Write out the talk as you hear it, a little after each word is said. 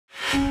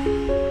Good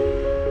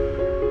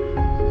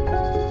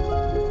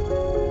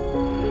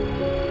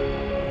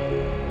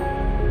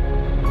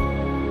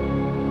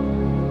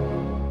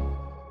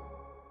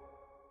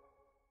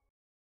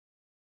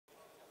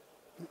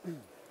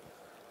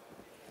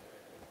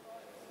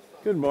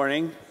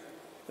morning.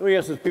 We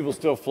have some people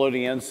still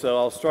floating in, so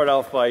I'll start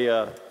off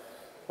by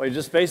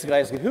just basically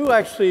asking, who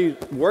actually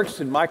works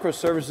in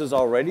microservices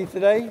already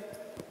today?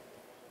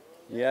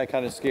 Yeah,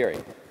 kind of scary.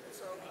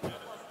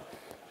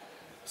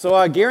 So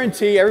I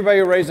guarantee everybody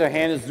who raised their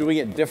hand is doing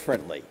it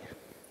differently,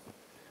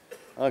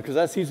 because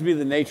that seems to be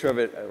the nature of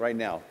it right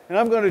now. And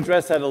I'm going to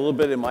address that a little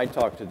bit in my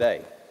talk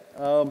today.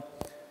 So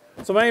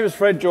my name is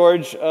Fred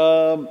George.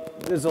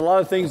 There's a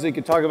lot of things we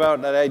could talk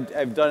about that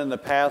I've done in the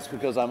past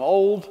because I'm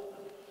old.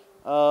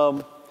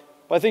 But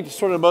I think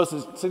sort of the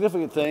most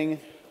significant thing,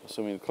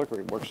 assuming the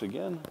clicker works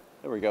again,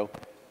 there we go,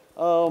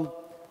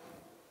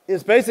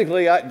 is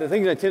basically the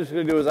thing that I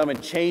typically do is I'm a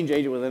change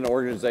agent within an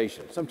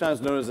organization, sometimes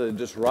known as a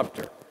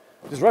disruptor.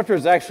 Disruptor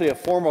is actually a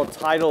formal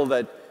title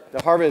that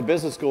the Harvard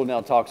Business School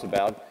now talks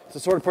about. It's the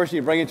sort of person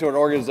you bring into an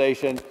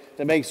organization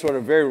that makes sort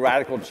of very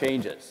radical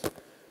changes.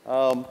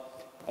 And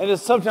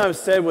it's sometimes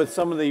said with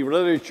some of the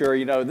literature,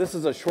 you know, this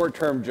is a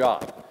short-term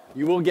job.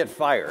 You will get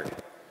fired.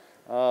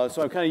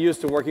 So I'm kind of used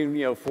to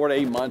working, 4 to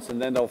 8 months,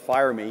 and then they'll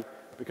fire me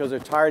because they're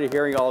tired of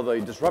hearing all the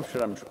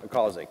disruption I'm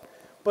causing.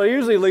 But I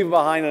usually leave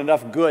behind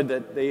enough good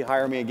that they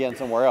hire me again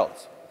somewhere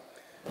else.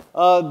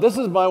 This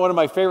is one of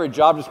my favorite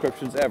job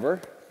descriptions ever.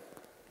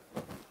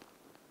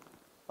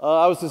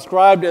 I was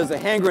described as a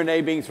hand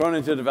grenade being thrown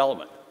into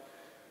development.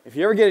 If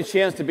you ever get a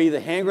chance to be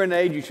the hand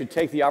grenade, you should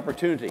take the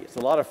opportunity. It's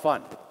a lot of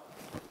fun.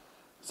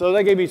 So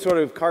that gave me sort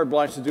of carte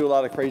blanche to do a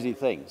lot of crazy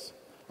things.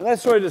 And that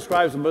sort of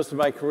describes most of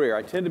my career.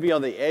 I tend to be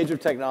on the edge of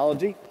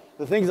technology.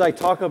 The things I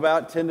talk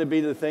about tend to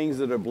be the things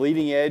that are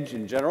bleeding edge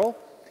in general.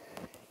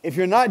 If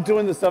you're not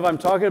doing the stuff I'm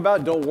talking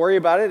about, don't worry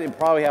about it. It'll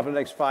probably happen in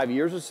the next 5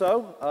 years or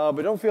so.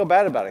 But don't feel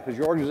bad about it, because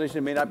your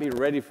organization may not be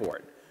ready for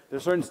it. There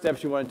are certain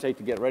steps you want to take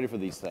to get ready for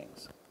these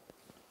things.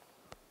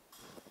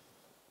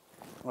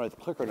 All right, the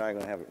clicker and I are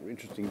going to have an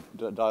interesting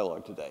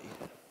dialogue today.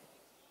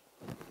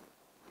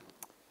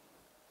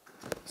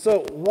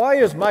 So why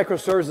is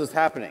microservices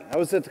happening? I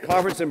was at the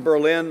conference in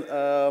Berlin,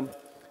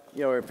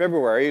 in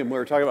February, and we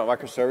were talking about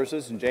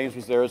microservices, and James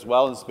was there as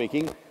well and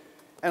speaking.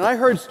 And I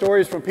heard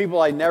stories from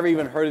people I'd never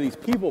even heard of these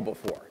people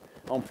before,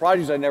 on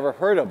projects I'd never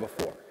heard of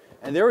before.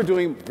 And they were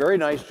doing a very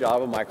nice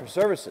job of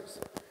microservices.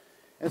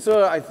 And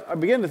so I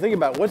began to think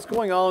about what's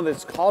going on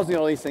that's causing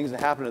all these things to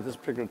happen at this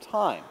particular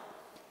time.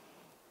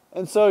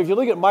 And so if you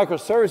look at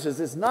microservices,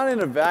 it's not in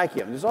a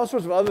vacuum. There's all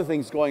sorts of other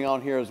things going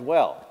on here as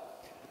well.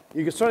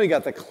 You certainly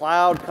got the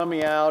cloud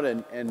coming out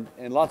and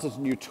lots of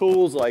new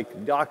tools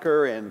like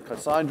Docker and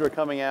Cassandra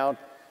coming out.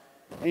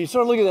 And you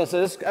sort of look at that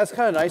and say, that's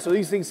kind of nice. So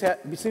these things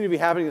seem to be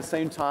happening at the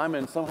same time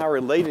and somehow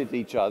related to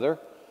each other.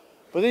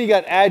 But then you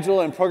got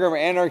Agile and programmer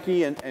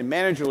anarchy and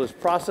managerless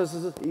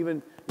processes.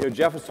 Even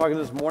Jeff was talking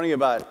this morning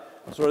about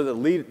sort of the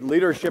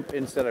leadership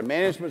instead of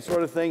management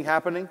sort of thing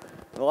happening.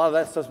 And a lot of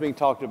that stuff's being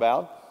talked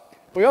about.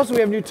 But we also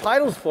have new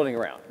titles floating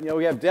around.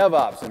 We have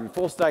DevOps and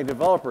full stack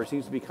developer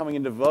seems to be coming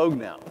into vogue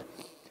now.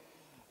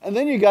 And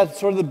then you got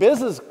sort of the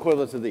business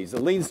equivalents of these,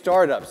 the lean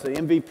startups, the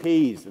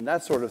MVPs, and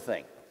that sort of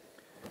thing.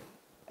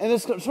 And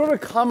it's sort of a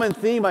common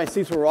theme I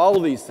see through all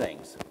of these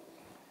things.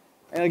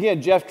 And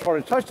again, Jeff sort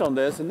of touched on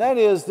this, and that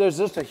is there's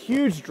just a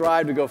huge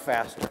drive to go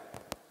faster.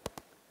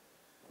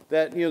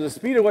 That, the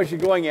speed at which you're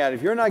going at,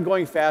 if you're not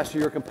going faster,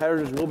 your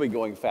competitors will be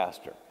going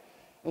faster.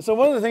 And so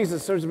one of the things that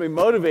seems to be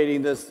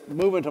motivating this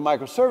movement to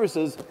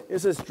microservices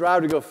is this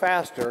drive to go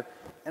faster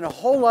and a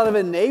whole lot of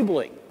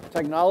enabling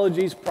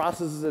technologies,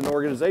 processes, and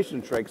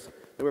organization tricks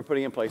that we're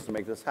putting in place to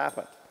make this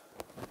happen.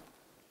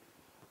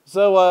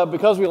 So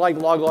because we like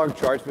log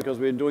charts, because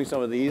we've been doing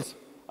some of these,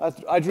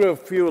 I drew a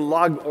few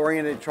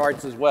log-oriented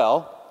charts as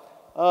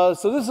well.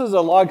 So this is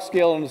a log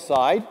scale on the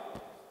side.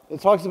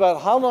 It talks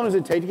about how long does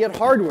it take to get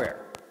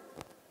hardware.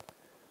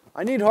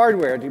 I need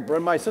hardware to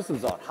run my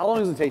systems on. How long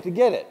does it take to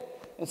get it?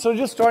 And so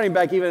just starting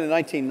back even in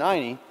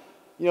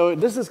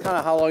 1990, this is kind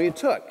of how long it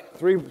took.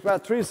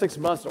 About 3 to 6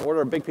 months to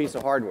order a big piece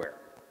of hardware.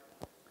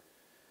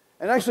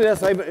 And actually,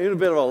 that's a bit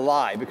of a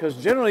lie, because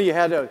generally you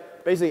had to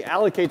basically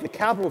allocate the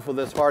capital for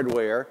this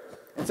hardware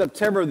in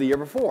September of the year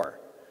before.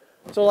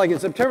 So like in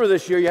September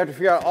this year, you have to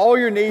figure out all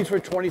your needs for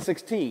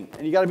 2016,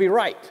 and you got to be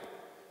right.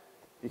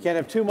 You can't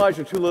have too much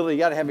or too little. You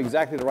got to have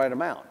exactly the right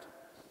amount.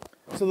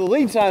 So the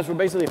lead times were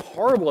basically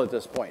horrible at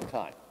this point in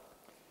time.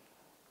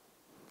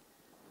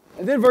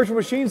 And then virtual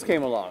machines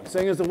came along,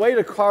 saying there's a way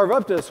to carve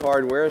up this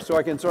hardware so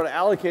I can sort of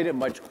allocate it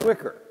much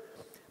quicker.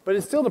 But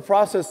it's still the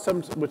process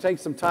would take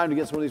some time to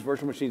get some of these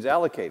virtual machines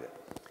allocated.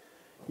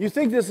 You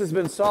think this has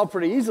been solved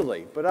pretty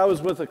easily, but I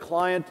was with a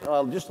client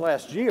just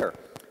last year,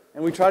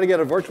 and we tried to get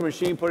a virtual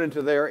machine put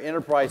into their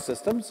enterprise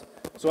systems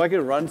so I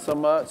could run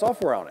some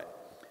software on it.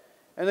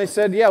 And they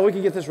said, yeah, we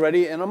can get this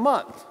ready in a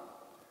month.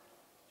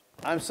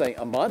 I'm saying,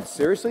 a month?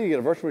 Seriously? You get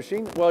a virtual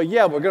machine? Well,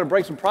 yeah, we're going to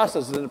break some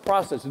processes in the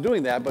process of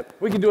doing that, but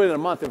we can do it in a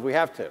month if we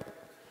have to.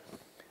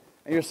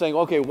 And you're saying,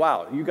 okay,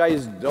 wow, you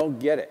guys don't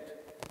get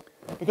it.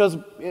 Because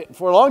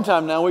for a long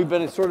time now, we've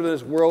been in sort of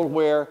this world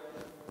where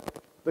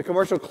the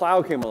commercial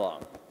cloud came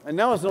along. And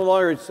now it's no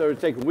longer sort of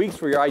take weeks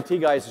for your IT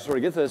guys to sort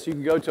of get this. You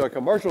can go to a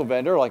commercial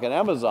vendor like an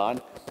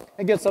Amazon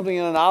and get something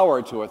in an hour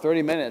or two or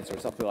 30 minutes or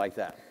something like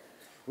that.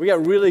 We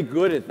got really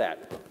good at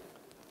that.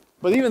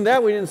 But even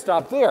that, we didn't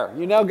stop there.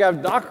 You now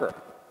have Docker,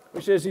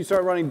 which is you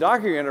start running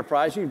Docker in your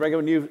enterprise, you can bring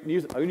up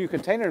a new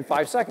container in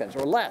 5 seconds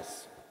or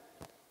less.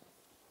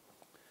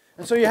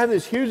 And so you have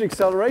this huge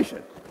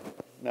acceleration.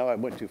 Now I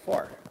went too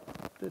far.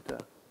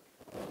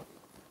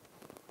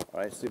 All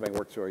right, see if I can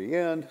work through the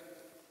end.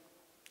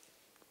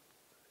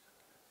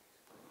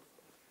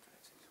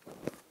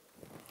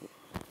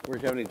 We're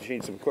having to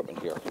change some equipment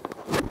here.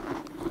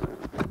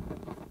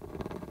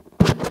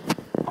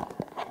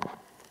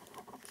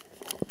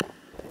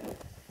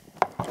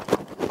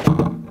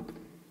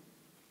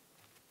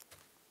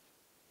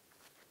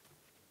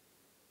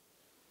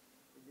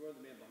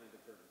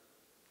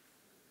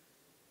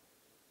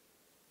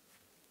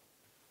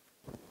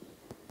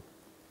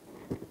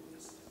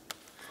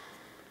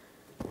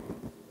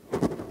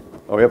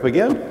 Are we up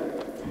again?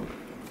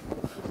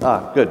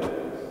 Ah, good.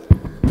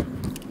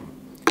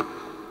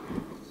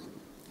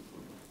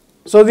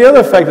 So the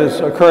other effect that's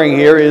occurring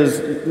here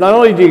is not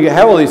only do you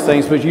have all these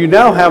things, but you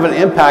now have an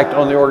impact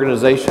on the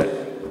organization.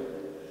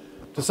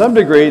 To some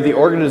degree, the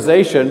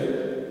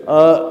organization,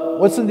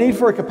 what's the need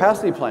for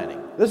capacity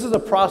planning? This is a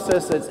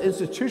process that's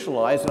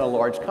institutionalized in a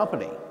large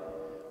company.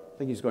 I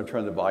think he's going to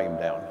turn the volume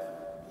down.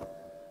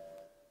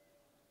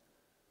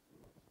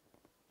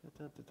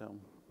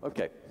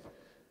 Okay.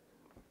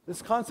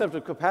 This concept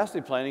of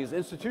capacity planning is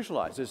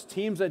institutionalized. There's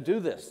teams that do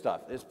this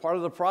stuff. It's part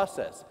of the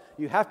process.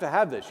 You have to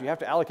have this. You have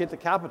to allocate the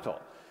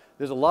capital.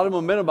 There's a lot of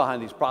momentum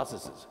behind these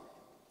processes.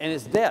 And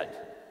it's dead.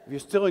 If you're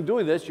still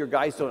doing this, your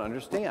guys don't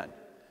understand.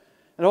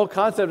 And the whole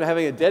concept of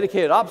having a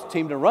dedicated ops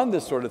team to run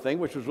this sort of thing,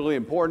 which was really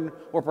important,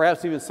 or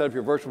perhaps even set up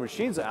your virtual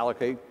machines to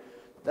allocate,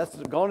 that's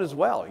gone as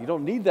well. You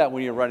don't need that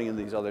when you're running in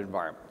these other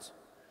environments.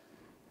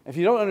 If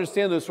you don't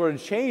understand those sort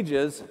of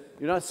changes,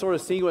 you're not sort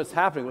of seeing what's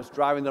happening, what's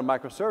driving the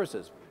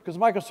microservices. Because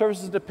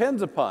microservices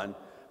depends upon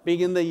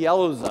being in the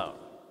yellow zone.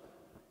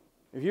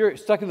 If you're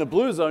stuck in the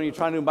blue zone and you're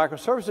trying to do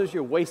microservices,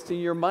 you're wasting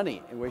your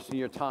money and wasting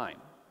your time.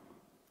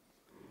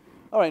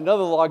 All right,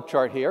 another log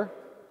chart here.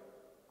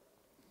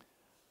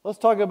 Let's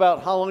talk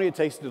about how long it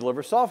takes to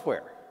deliver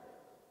software.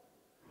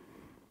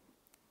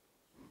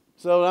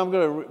 So I'm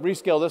going to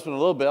rescale this one a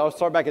little bit. I'll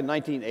start back in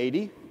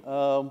 1980.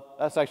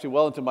 That's actually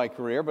well into my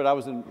career, but I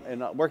was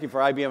working for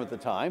IBM at the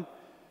time.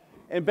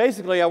 And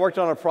basically, I worked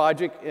on a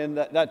project in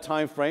that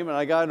time frame, and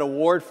I got an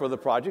award for the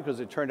project because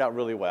it turned out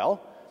really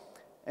well.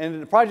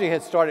 And the project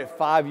had started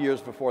 5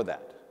 years before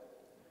that.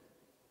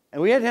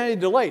 And we hadn't had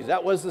any delays.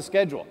 That was the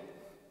schedule.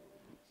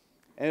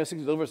 And it was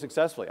delivered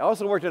successfully. I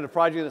also worked on a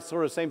project that's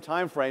sort of the same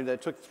time frame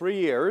that took 3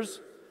 years.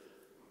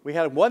 We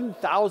had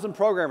 1,000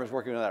 programmers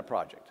working on that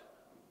project.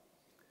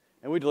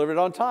 And we delivered it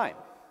on time.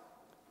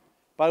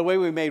 By the way,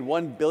 we made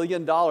 $1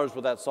 billion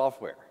with that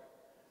software.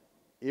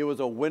 It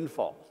was a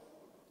windfall.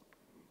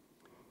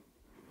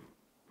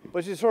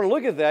 But you sort of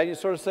look at that, and you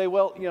sort of say,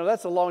 well, you know,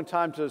 that's a long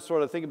time to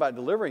sort of think about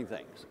delivering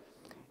things.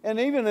 And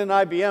even in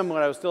IBM,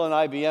 when I was still in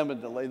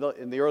IBM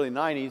in the early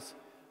 90s,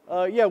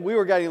 yeah, we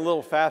were getting a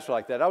little faster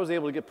like that. I was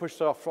able to get push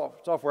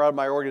software out of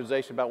my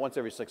organization about once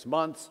every 6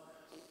 months.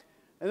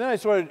 And then I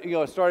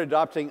started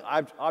adopting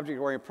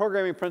object-oriented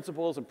programming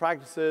principles and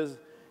practices,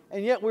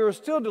 and yet we were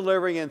still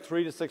delivering in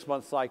 3 to 6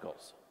 month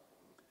cycles.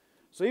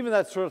 So even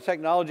that sort of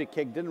technology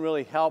kick didn't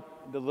really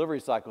help delivery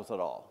cycles at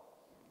all.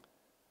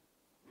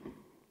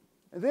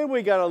 And then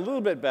we got a little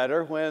bit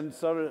better when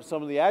some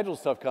of the Agile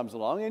stuff comes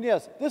along. And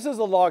yes, this is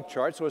a log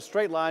chart, so a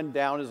straight line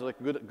down is like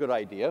a good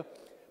idea.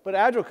 But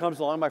Agile comes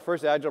along. My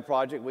first Agile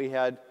project, we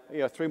had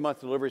a 3 month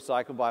delivery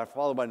cycle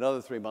followed by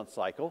another 3 month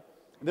cycle.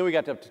 And then we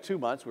got up to 2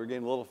 months. We were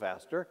getting a little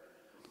faster.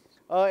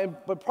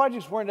 But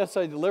projects weren't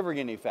necessarily delivering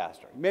any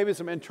faster. Maybe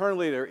some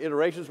internally their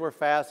iterations were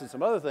fast and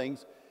some other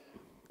things,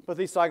 but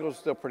these cycles were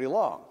still pretty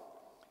long.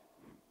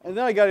 And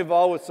then I got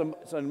involved with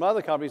some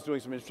other companies doing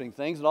some interesting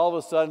things, and all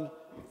of a sudden,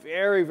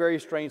 very, very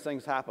strange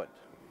things happened.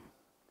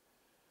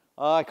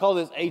 I call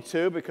this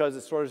A2 because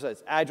it sort of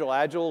says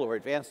Agile or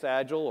Advanced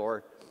Agile,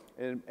 or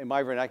in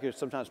my vernacular,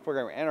 sometimes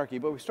Programmer Anarchy.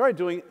 But we started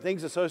doing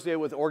things associated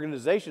with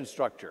organization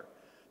structure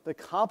that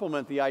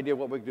complement the idea of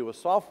what we could do with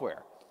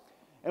software.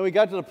 And we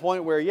got to the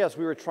point where, yes,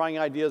 we were trying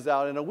ideas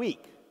out in a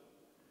week.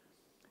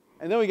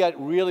 And then we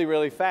got really,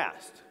 really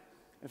fast.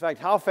 In fact,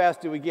 how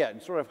fast do we get?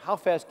 And sort of how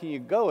fast can you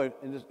go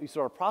in these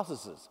sort of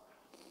processes?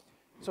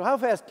 So how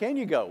fast can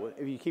you go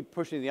if you keep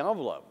pushing the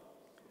envelope?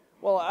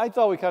 Well, I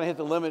thought we kind of hit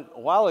the limit a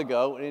while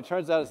ago, and it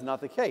turns out it's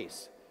not the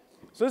case.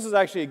 So this is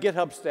actually a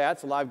GitHub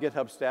stats, a live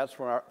GitHub stats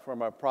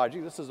from our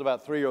project. This is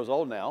about 3 years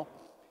old now.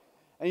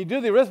 And you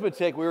do the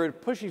arithmetic, we were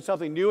pushing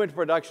something new into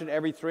production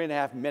every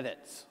 3.5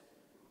 minutes.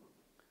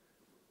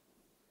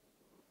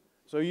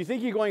 So you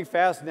think you're going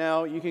fast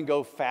now, you can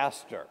go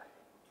faster.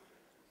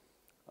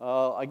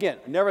 Again,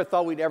 never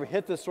thought we'd ever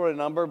hit this sort of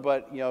number,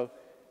 but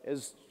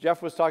as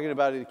Jeff was talking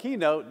about in the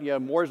keynote,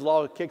 Moore's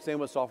law kicks in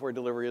with software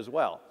delivery as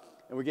well.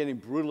 and we're getting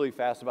brutally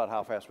fast about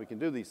how fast we can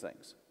do these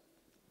things.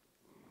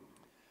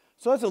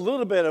 So that's a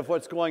little bit of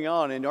what's going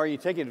on, and are you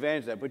taking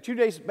advantage of that? But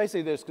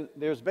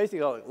there's basically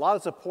a lot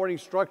of supporting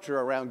structure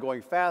around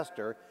going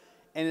faster,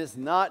 and it's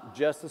not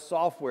just the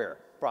software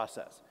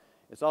process.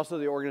 It's also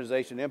the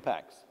organization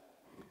impacts.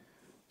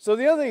 So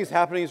the other thing that's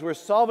happening is we're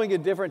solving a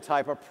different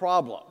type of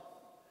problem.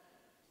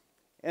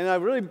 And I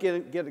really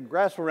get a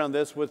grasp around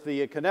this with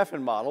the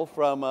Cynefin model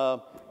from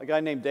a guy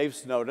named Dave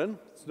Snowden.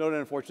 Snowden,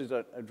 unfortunately,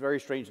 is a very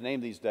strange name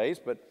these days,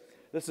 but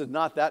this is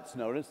not that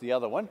Snowden, it's the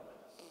other one.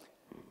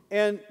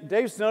 And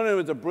Dave Snowden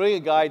was a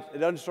brilliant guy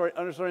that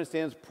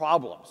understands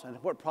problems and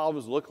what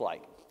problems look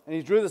like. And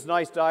he drew this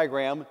nice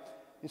diagram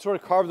and sort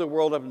of carved the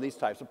world up in these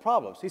types of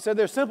problems. He said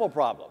they're simple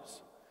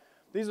problems.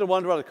 These are the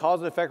ones where the cause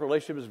and effect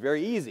relationship is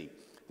very easy.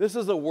 This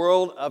is the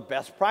world of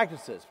best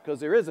practices, because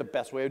there is a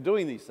best way of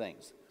doing these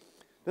things.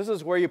 This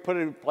is where you put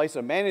in place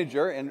a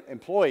manager and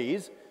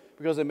employees,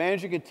 because the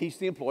manager can teach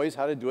the employees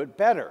how to do it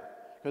better,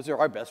 because there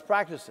are best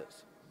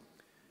practices.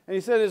 And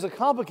he said there's a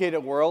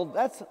complicated world.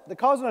 The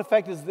cause and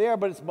effect is there,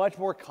 but it's much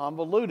more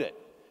convoluted.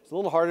 It's a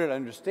little harder to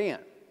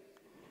understand.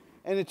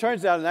 And it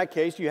turns out in that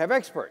case you have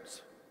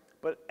experts,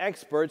 but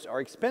experts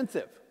are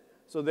expensive.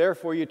 So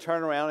therefore you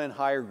turn around and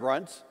hire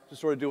grunts to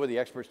sort of do what the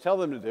experts tell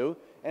them to do,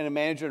 and a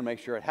manager to make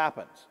sure it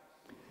happens.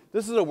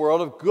 This is a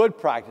world of good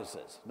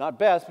practices, not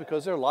best,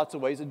 because there are lots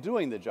of ways of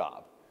doing the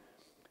job.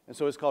 And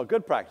so it's called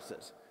good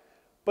practices.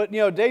 But,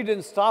 Dave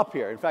didn't stop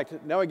here. In fact,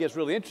 now it gets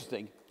really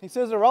interesting. He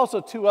says there are also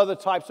two other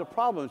types of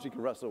problems you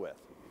can wrestle with.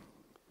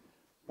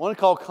 One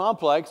called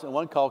complex and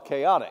one called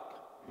chaotic.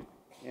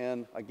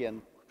 And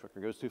again, clicker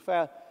goes too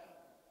fast.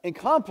 In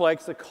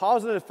complex, the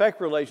cause and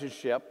effect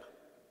relationship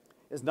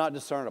is not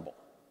discernible.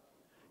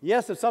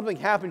 Yes, if something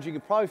happens, you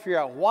can probably figure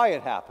out why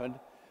it happened,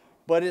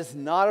 but it's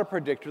not a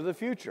predictor of the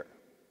future.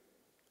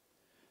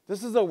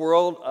 This is a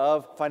world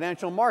of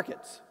financial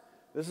markets.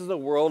 This is a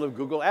world of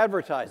Google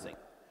advertising.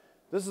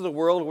 This is a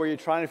world where you're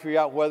trying to figure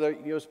out whether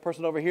this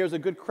person over here is a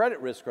good credit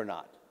risk or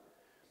not.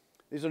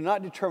 These are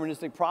not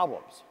deterministic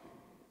problems.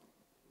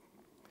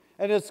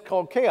 And it's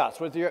called chaos.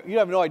 You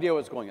have no idea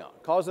what's going on.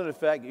 Cause and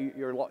effect,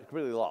 you're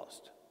completely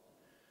lost.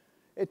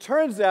 It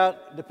turns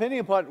out, depending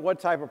upon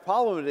what type of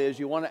problem it is,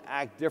 you want to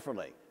act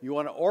differently. You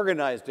want to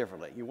organize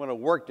differently. You want to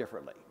work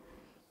differently.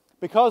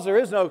 Because there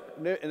is no,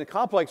 in the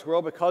complex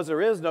world, because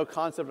there is no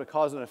concept of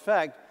cause and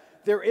effect,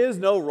 there is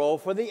no role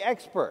for the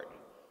expert,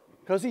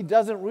 because he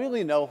doesn't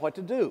really know what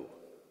to do.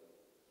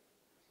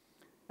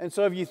 And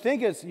so if you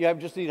think you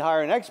just need to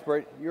hire an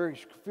expert, you're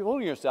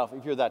fooling yourself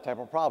if you're that type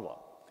of problem.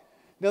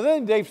 Now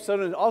then Dave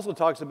Snowden also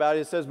talks about it.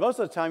 He says most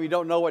of the time you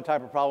don't know what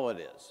type of problem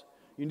it is.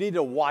 You need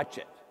to watch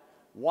it.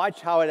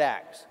 Watch how it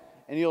acts,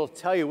 and it'll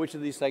tell you which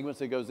of these segments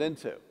it goes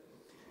into.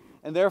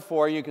 And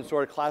therefore, you can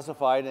sort of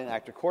classify it and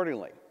act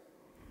accordingly.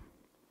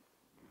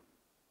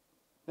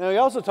 Now, he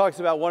also talks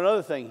about one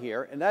other thing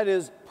here, and that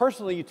is,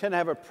 personally, you tend to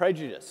have a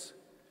prejudice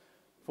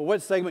for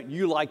what segment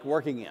you like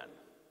working in.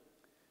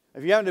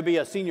 If you happen to be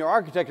a senior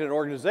architect in an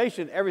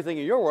organization, everything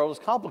in your world is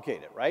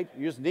complicated, right?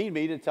 You just need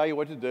me to tell you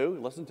what to do,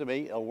 listen to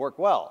me, it'll work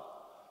well.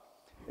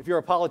 If you're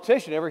a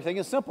politician, everything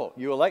is simple.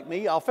 You elect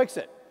me, I'll fix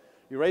it.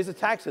 You raise the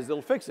taxes,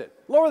 it'll fix it.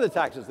 Lower the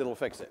taxes, it'll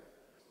fix it.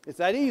 It's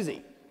that easy.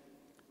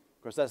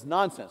 Of course, that's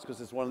nonsense,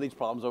 because it's one of these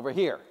problems over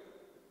here.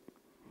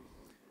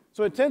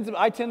 So I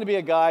tend to be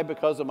a guy,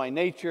 because of my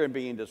nature and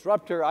being a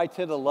disruptor, I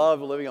tend to love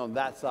living on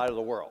that side of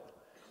the world,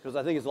 because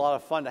I think it's a lot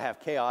of fun to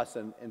have chaos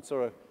and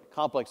sort of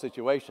complex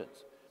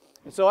situations.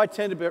 And so I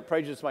tend to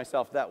prejudice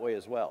myself that way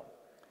as well.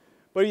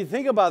 But if you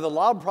think about it, a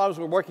lot of problems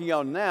we're working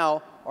on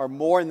now are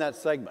more in that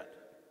segment.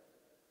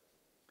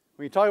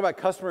 When you talk about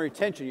customer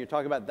retention, you're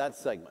talking about that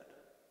segment.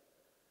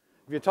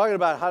 If you're talking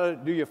about how to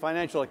do your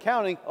financial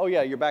accounting, oh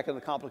yeah, you're back in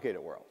the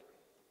complicated world.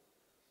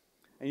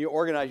 And you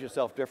organize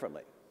yourself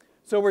differently.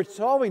 So we're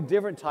solving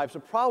different types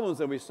of problems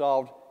than we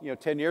solved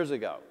 10 years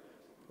ago,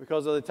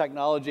 because of the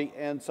technology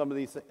and some of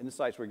these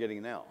insights we're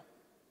getting now.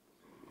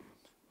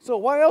 So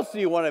why else do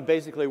you want to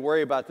basically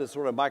worry about this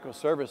sort of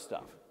microservice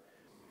stuff?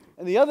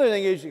 And the other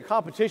thing is your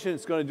competition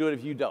is going to do it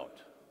if you don't.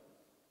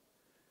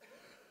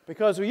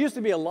 Because there used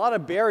to be a lot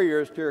of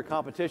barriers to your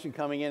competition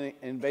coming in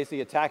and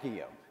basically attacking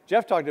you.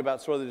 Jeff talked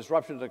about sort of the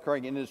disruptions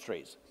occurring in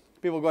industries.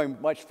 People going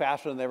much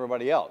faster than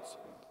everybody else.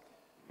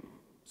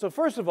 So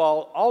first of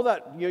all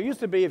that used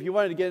to be, if you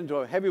wanted to get into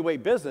a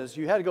heavyweight business,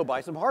 you had to go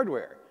buy some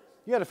hardware.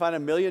 You had to find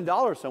 $1 million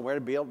somewhere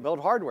to build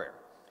hardware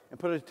and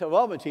put a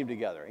development team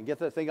together and get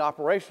that thing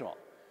operational.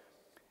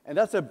 And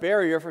that's a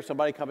barrier for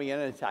somebody coming in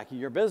and attacking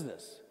your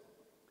business.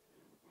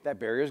 That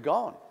barrier is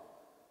gone.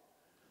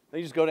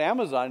 They just go to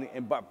Amazon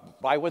and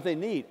buy what they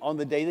need on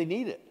the day they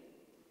need it.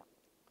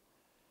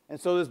 And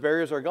so those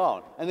barriers are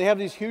gone. And they have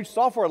these huge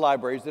software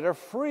libraries that are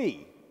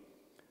free.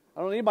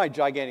 I don't need my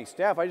gigantic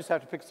staff. I just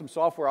have to pick some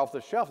software off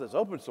the shelf that's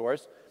open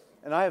source,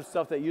 and I have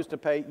stuff that used to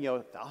pay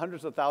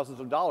hundreds of thousands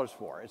of dollars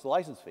for. It's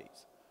license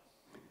fees.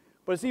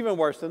 But it's even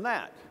worse than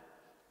that,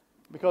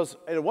 because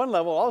at one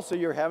level also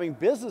you're having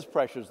business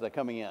pressures that are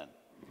coming in.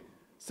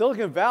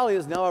 Silicon Valley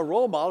is now a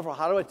role model for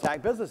how to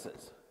attack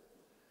businesses.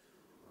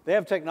 They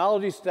have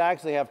technology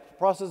stacks, they have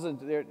processes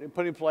they're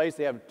put in place,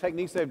 they have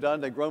techniques they've done,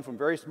 they've grown from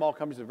very small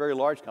companies to very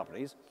large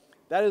companies.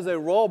 That is a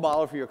role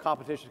model for your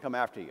competition to come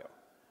after you.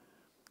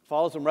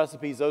 Follow some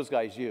recipes those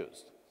guys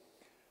used.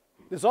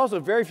 There's also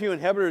very few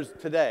inhibitors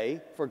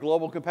today for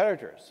global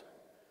competitors.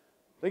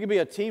 There could be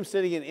a team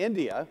sitting in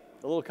India,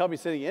 a little company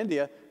sitting in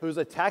India, who's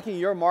attacking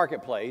your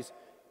marketplace,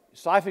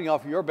 siphoning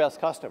off your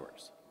best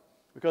customers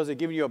because they're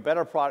giving you a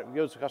better product,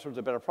 gives customers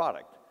a better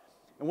product.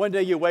 And one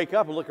day you wake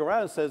up and look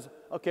around and says,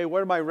 okay,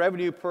 what are my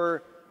revenue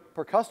per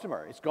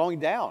customer? It's going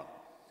down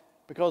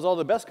because all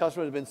the best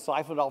customers have been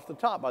siphoned off the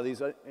top by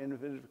these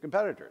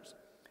competitors.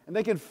 And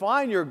they can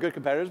find your good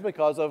competitors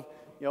because of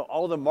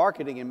all the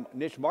marketing and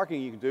niche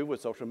marketing you can do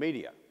with social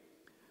media.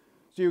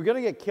 So you're going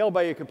to get killed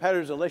by your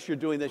competitors unless you're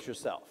doing this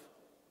yourself.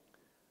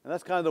 And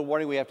that's kind of the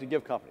warning we have to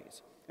give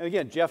companies. And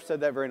again, Jeff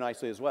said that very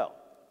nicely as well.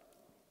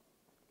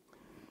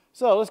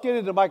 So let's get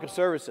into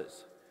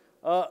microservices.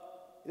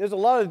 There's a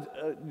lot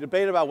of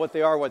debate about what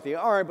they are, what they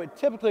aren't, but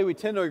typically we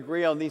tend to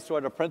agree on these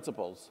sort of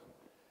principles.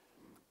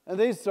 And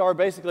these are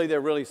basically, they're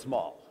really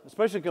small,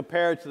 especially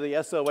compared to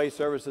the SOA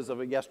services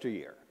of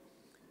yesteryear.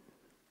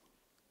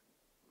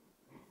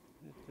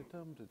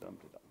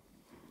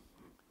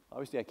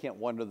 Obviously, I can't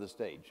wander the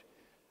stage.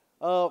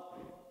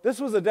 This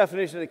was a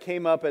definition that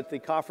came up at the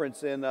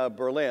conference in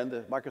Berlin,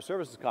 the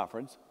Microservices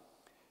conference.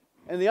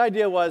 And the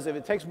idea was if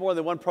it takes more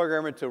than one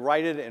programmer to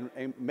write it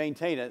and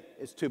maintain it,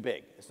 it's too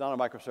big. It's not a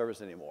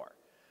microservice anymore.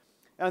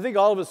 And I think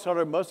all of us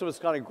most of us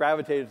kind of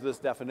gravitated to this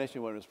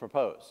definition when it was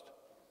proposed.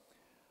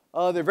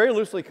 They're very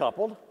loosely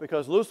coupled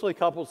because loosely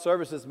coupled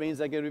services means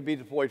they're going to be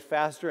deployed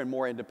faster and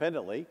more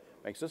independently.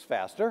 Makes us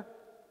faster.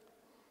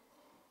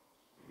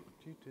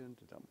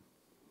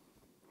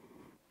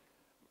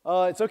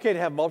 It's okay to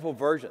have multiple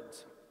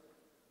versions.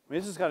 I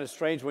mean, this is kind of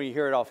strange when you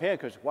hear it offhand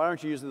because why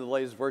aren't you using the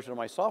latest version of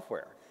my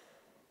software?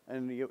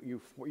 And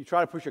you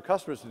try to push your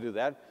customers to do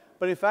that,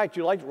 but in fact,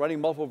 you like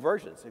running multiple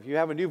versions. If you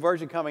have a new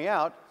version coming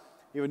out,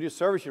 you have a new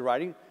service you're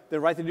writing,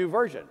 then write the new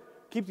version.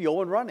 Keep the old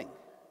one running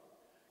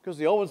because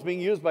the old one's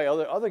being used by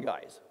other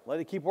guys. Let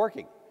it keep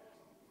working.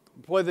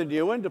 Deploy the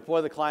new one,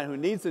 deploy the client who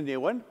needs the new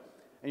one,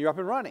 and you're up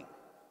and running.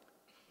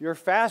 You're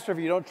faster if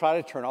you don't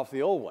try to turn off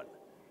the old one.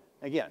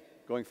 Again,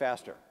 going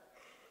faster.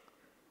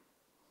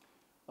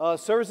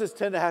 Services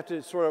tend to have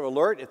to sort of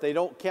alert. If they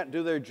can't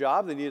do their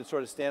job, they need to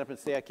sort of stand up and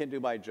say, I can't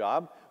do my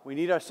job. We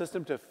need our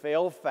system to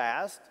fail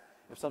fast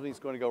if something's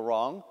going to go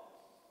wrong.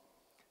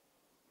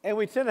 And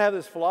we tend to have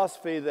this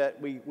philosophy that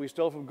we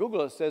stole from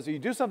Google that says, if you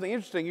do something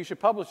interesting, you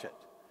should publish it.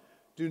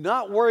 Do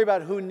not worry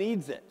about who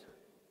needs it.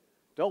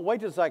 Don't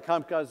wait till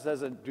Comcast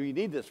says, do you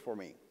need this for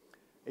me?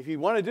 If you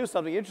want to do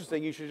something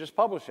interesting, you should just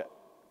publish it.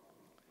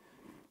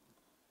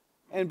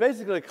 And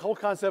basically, the whole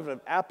concept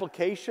of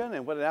application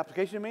and what an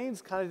application means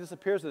kind of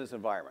disappears in this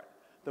environment.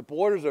 The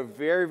borders are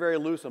very, very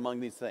loose among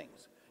these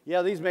things.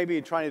 Yeah, these may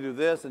be trying to do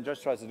this and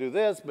just tries to do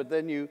this, but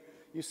then you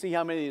see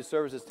how many of these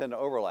services tend to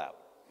overlap.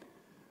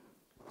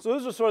 So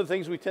those are sort of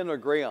things we tend to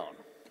agree on.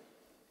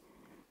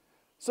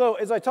 So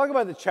as I talk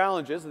about the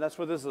challenges, and that's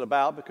what this is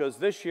about, because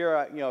this year,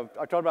 I've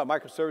talked about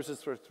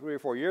microservices for 3 or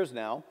 4 years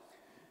now,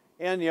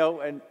 and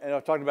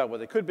I've talked about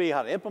what they could be,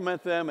 how to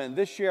implement them, and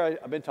this year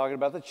I've been talking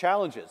about the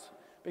challenges,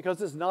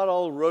 because it's not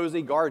all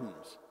rosy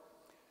gardens.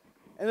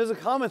 And there's a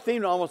common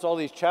theme to almost all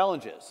these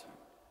challenges.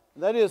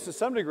 And that is, to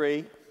some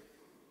degree,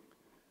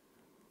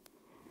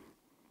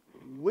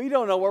 we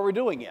don't know what we're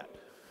doing yet.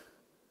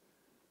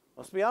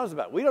 Let's be honest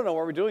about it. We don't know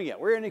what we're doing yet.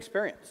 We're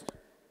inexperienced.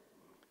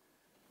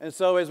 And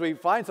so as we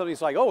find something,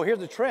 it's like, oh,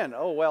 here's a trend.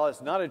 Oh, well,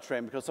 it's not a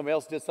trend because somebody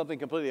else did something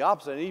completely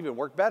opposite and it even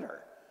worked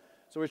better.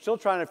 So we're still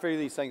trying to figure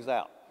these things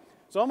out.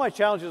 So all my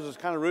challenges is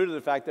kind of rooted in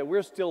the fact that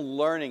we're still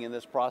learning in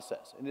this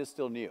process, and it's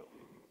still new.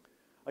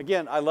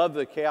 Again, I love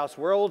the chaos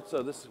world,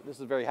 so this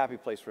is a very happy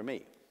place for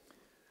me.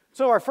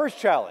 So our first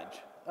challenge,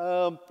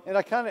 and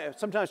I kind of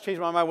sometimes change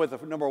my mind what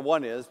the number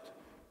one is,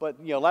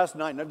 but last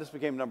night this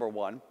became number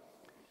one.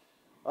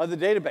 The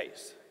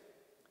database.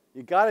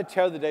 You got to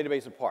tear the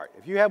database apart.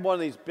 If you have one of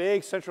these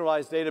big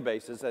centralized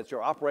databases that's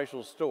your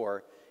operational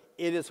store,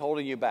 it is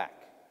holding you back.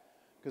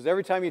 Because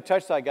every time you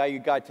touch that guy, you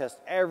got to test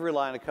every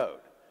line of code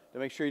to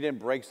make sure you didn't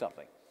break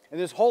something. And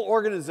this whole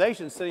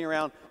organization sitting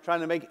around trying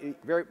to make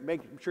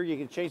sure you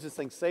can change this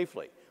thing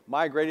safely,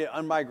 migrate it,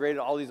 unmigrate it,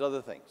 all these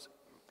other things.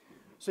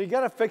 So you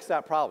got to fix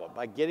that problem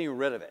by getting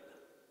rid of it.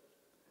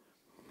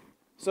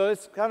 So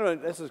it's kind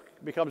of this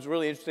becomes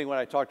really interesting when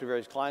I talk to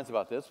various clients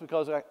about this,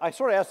 because I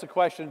sort of ask the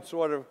question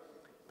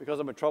because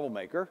I'm a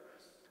troublemaker.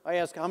 I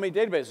ask, how many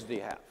databases do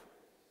you have?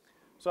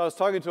 So I was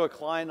talking to a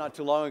client not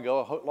too long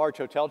ago, a large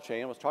hotel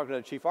chain. I was talking to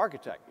the chief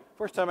architect.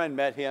 First time I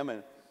met him,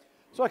 and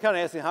so I kind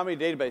of asked him, how many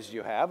databases do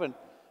you have? And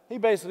he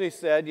basically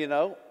said,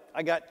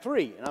 I got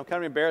 3, and I'm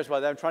kind of embarrassed by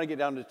that. I'm trying to get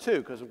down to 2,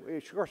 because of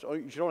course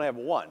you should only have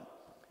 1.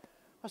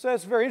 I said,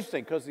 that's very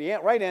interesting, because the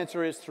right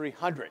answer is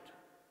 300.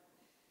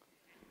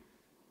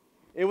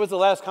 It was the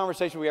last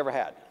conversation we ever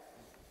had,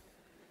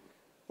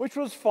 which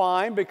was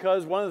fine,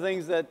 because one of the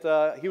things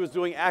that he was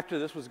doing after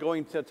this was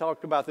going to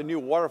talk about the new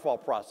waterfall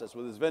process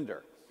with his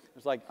vendor.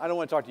 It's like, I don't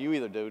want to talk to you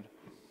either, dude.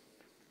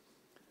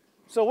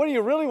 So what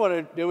you really want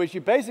to do is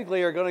you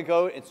basically are going to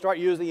go and start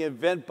using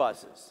event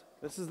buses.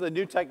 This is the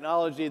new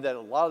technology that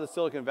a lot of the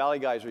Silicon Valley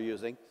guys are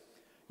using.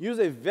 Use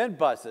event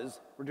buses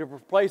to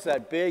replace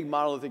that big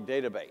monolithic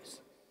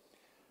database.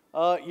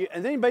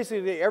 And then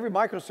basically every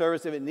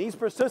microservice, if it needs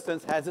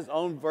persistence, has its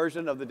own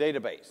version of the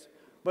database,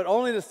 but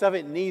only the stuff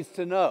it needs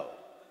to know.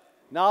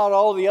 Not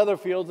all the other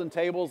fields and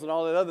tables and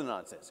all that other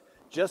nonsense.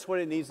 Just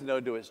what it needs to know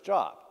to do its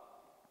job.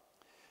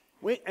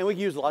 We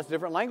use lots of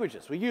different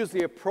languages. We use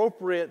the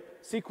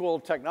appropriate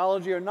SQL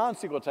technology or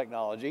non-SQL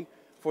technology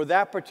for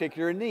that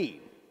particular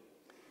need.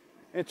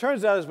 And it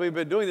turns out, as we've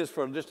been doing this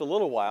for just a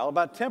little while,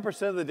 about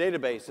 10% of the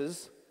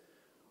databases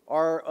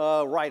are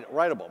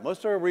writable.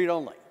 Most are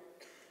read-only.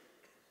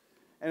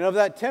 And of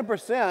that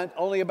 10%,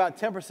 only about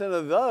 10%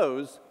 of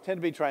those tend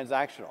to be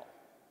transactional.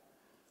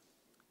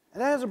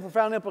 And that has a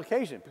profound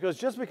implication, because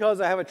just because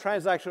I have a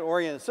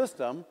transaction-oriented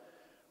system,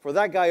 for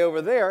that guy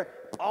over there,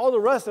 all the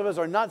rest of us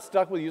are not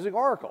stuck with using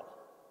Oracle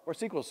or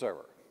SQL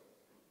Server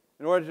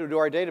in order to do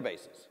our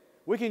databases.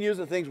 We can use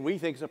the things we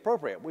think is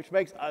appropriate, which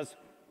makes us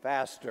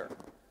faster.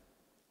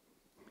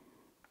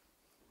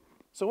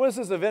 So what does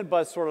this event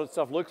bus sort of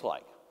stuff look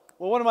like?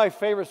 Well, one of my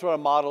favorite sort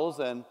of models,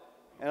 and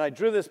I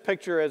drew this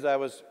picture as I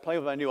was playing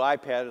with my new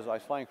iPad as I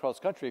was flying across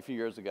country a few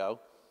years ago.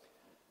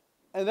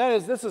 And that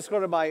is, this is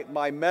sort of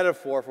my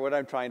metaphor for what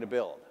I'm trying to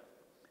build.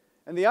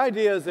 And the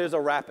idea is there's a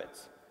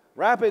rapids.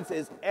 Rapids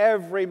is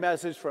every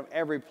message from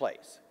every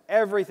place.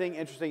 Everything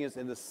interesting is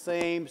in the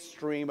same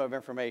stream of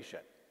information.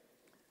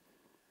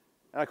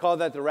 And I call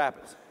that the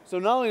rapids. So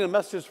not only the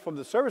messages from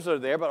the service are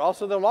there, but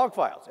also the log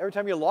files. Every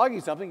time you're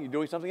logging something, you're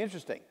doing something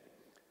interesting.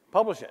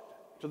 Publish it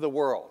to the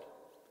world.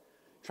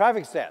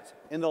 Traffic stats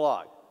in the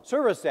log.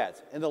 Service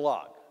stats in the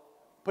log.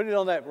 Put it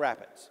on that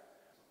rapids.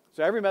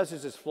 So every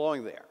message is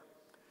flowing there.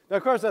 Now,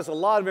 of course, that's a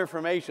lot of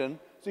information.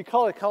 So you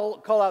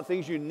call out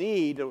things you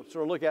need to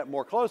sort of look at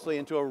more closely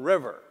into a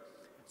river.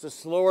 It's a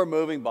slower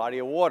moving body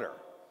of water.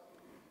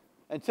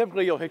 And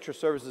typically you'll hit your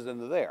services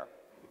into there.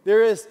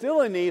 There is still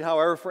a need,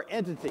 however, for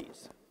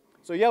entities.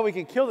 So yeah, we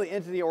can kill the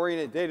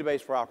entity-oriented database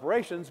for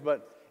operations,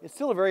 but it's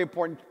still a very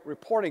important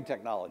reporting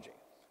technology.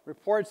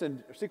 Reports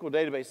and SQL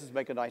databases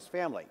make a nice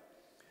family.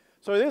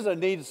 So there's a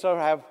need to sort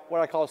of have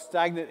what I call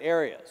stagnant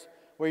areas,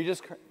 where you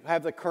just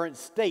have the current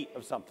state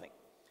of something.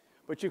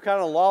 But you've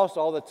kind of lost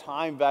all the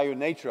time value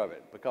nature of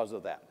it because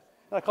of that.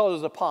 And I call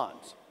those the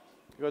ponds,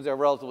 because they're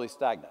relatively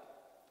stagnant.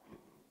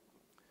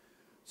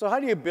 So how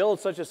do you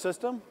build such a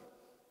system?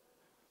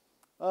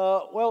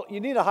 Well, you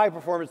need a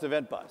high-performance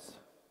event bus.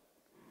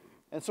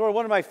 And sort of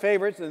one of my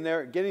favorites, and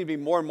there are getting to be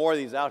more and more of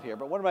these out here,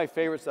 but one of my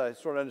favorites that I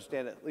sort of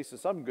understand, at least to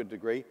some good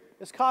degree,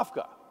 is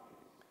Kafka.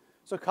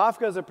 So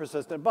Kafka is a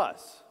persistent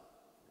bus.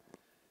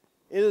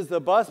 It is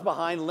the bus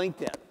behind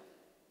LinkedIn.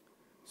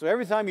 So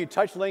every time you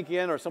touch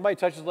LinkedIn, or somebody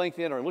touches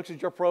LinkedIn, or looks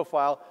at your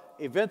profile,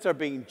 events are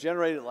being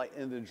generated like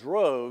in the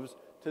droves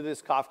to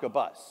this Kafka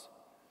bus.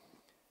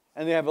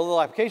 And they have a little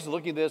application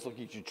looking at this,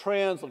 looking at your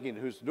trends, looking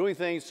at who's doing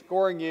things,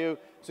 scoring you,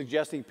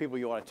 suggesting people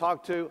you want to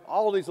talk to,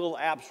 all these little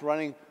apps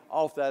running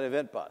off that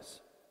event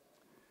bus.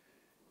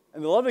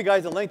 And the lovely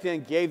guys at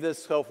LinkedIn gave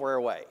this software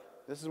away.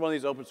 This is one of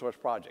these open source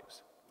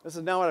projects. This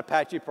is now an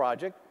Apache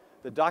project.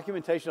 The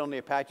documentation on the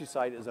Apache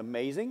site is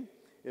amazing.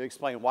 It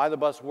explains why the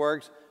bus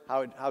works,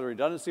 how the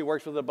redundancy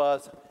works with the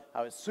bus,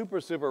 how it's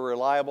super, super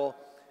reliable,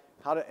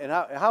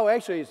 how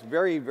actually it's a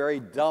very, very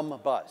dumb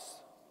bus.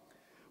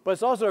 But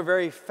it's also a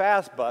very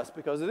fast bus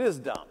because it is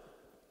dumb.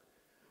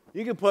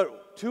 You can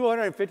put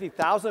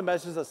 250,000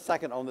 messages a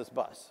second on this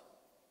bus.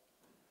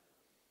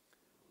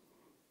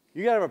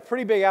 You got to have a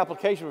pretty big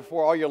application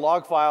before all your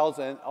log files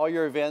and all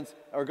your events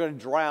are going to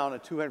drown a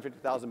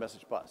 250,000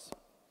 message bus.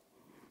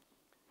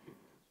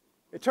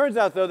 It turns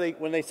out, though,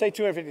 when they say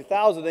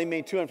 250,000, they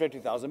mean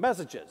 250,000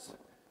 messages.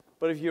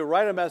 But if you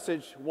write a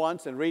message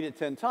once and read it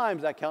 10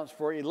 times, that counts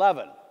for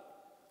 11.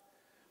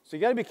 So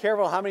you got to be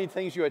careful how many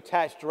things you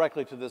attach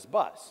directly to this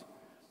bus.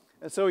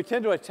 And so we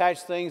tend to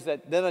attach things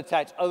that then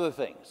attach other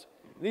things.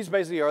 And these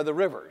basically are the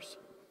rivers.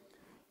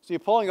 So you're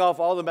pulling off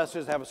all the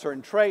messages that have a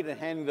certain trait and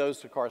handing those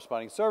to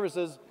corresponding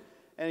services.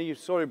 And you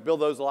sort of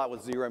build those a lot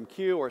with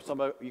ZeroMQ, or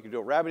you can do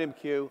a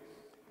RabbitMQ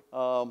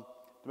to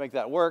make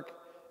that work.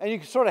 And you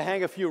can sort of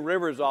hang a few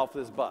rivers off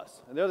this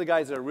bus. And they're the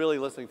guys that are really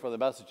listening for the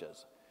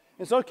messages.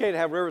 It's okay to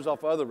have rivers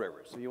off other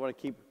rivers if you want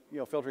to keep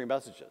filtering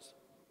messages.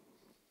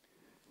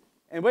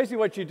 And basically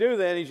what you do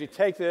then is you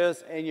take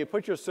this and you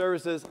put your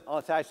services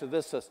attached to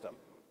this system.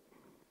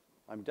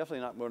 I'm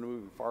definitely not going to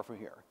move far from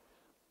here.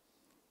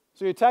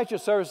 So you attach your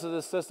services to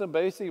this system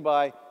basically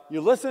by, you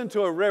listen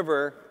to a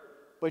river,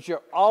 but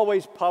you're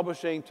always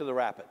publishing to the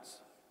rapids.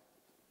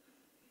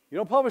 You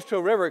don't publish to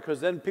a river because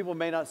then people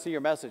may not see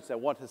your message that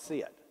want to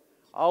see it.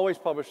 Always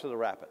publish to the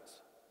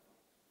rapids.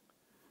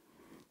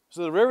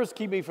 So the rivers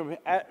keep me from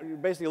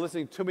basically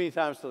listening too many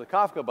times to the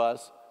Kafka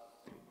bus,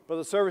 but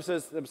the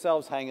services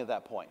themselves hang at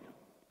that point.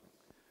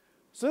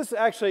 So this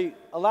actually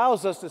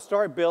allows us to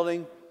start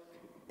building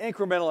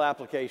incremental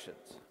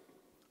applications.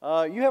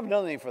 You have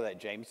another name for that,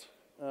 James.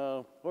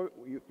 Your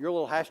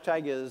little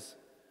hashtag is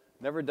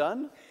never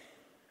done?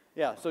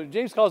 Yeah, so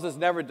James calls this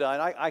never done.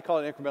 I call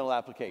it incremental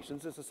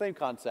applications. It's the same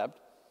concept.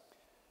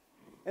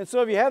 And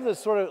so if you have this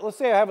sort of, let's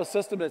say I have a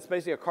system that's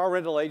basically a car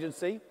rental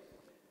agency.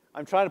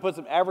 I'm trying to put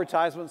some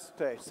advertisements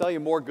to sell you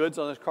more goods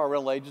on this car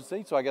rental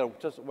agency, so I get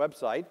just a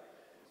website.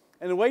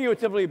 And the way you would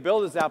typically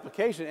build this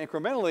application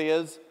incrementally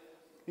is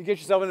you get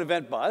yourself an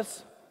event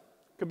bus.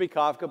 Could be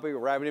Kafka, could be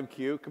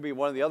RabbitMQ, could be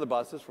one of the other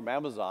buses from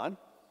Amazon.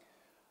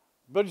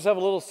 Build yourself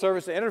a little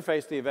service to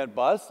interface the event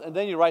bus, and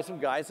then you write some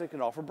guys that can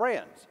offer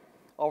brands,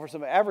 offer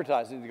some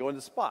advertising to go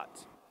into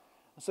spots.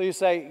 So you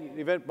say,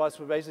 the event bus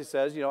basically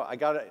says, you know, I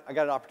got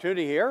an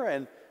opportunity here,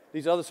 and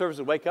these other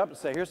services wake up and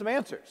say, here's some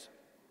answers.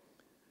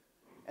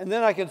 And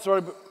then I can sort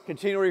of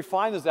continue to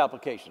refine this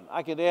application.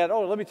 I can add,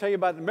 oh, let me tell you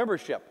about the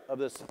membership of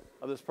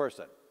this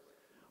person.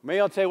 Maybe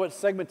I'll tell you what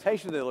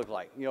segmentation they look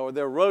like. You know,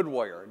 they're a road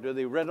warrior. Do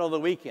they rent on the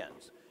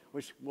weekends?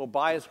 Which will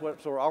bias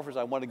what sort of offers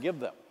I want to give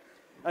them.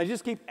 And I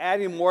just keep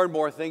adding more and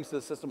more things to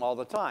the system all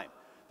the time.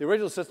 The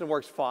original system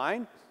works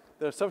fine.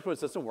 The subsequent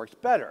system works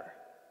better.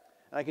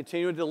 And I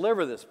continue to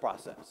deliver this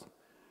process.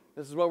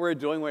 This is what we're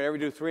doing whenever we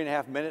do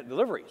 3.5-minute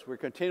deliveries. We're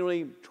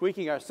continually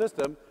tweaking our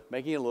system,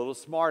 making it a little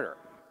smarter.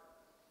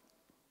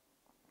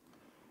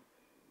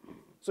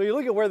 So you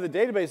look at where the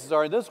databases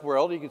are in this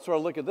world. You can sort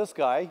of look at this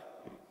guy.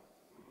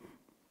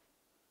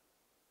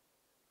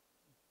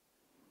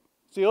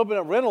 So you open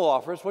up rental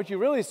offers. What you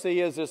really see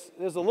is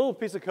there's a little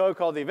piece of code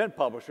called the event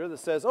publisher that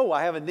says, oh,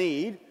 I have a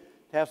need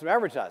to have some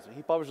advertising.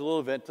 He publishes a little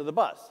event to the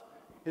bus.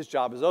 His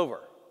job is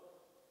over.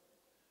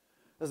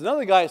 There's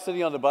another guy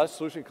sitting on the bus,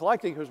 solution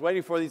collecting, who's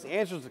waiting for these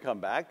answers to come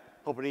back,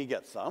 hoping he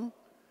gets some.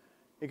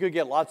 He could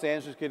get lots of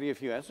answers, could get a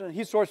few answers, and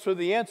he sorts through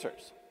the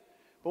answers.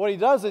 But what he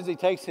does is he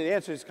takes the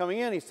answers coming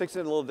in, he sticks it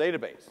in a little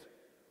database.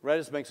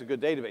 Redis makes a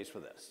good database for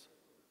this.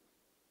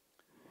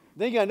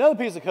 Then you got another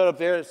piece of code up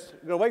there. It's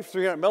going to wait for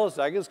 300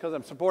 milliseconds because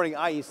I'm supporting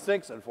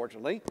IE6,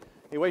 unfortunately.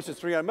 He waits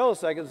 300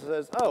 milliseconds and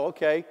says, oh,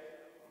 okay,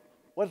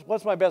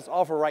 what's my best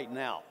offer right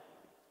now?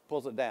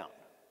 Pulls it down.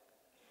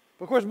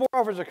 But of course, more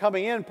offers are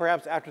coming in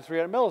perhaps after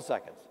 300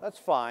 milliseconds. That's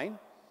fine,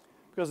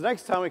 because the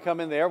next time we come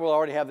in there, we'll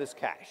already have this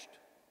cached.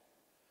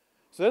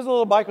 So there's a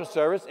little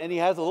microservice, and he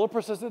has a little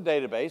persistent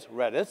database,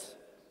 Redis,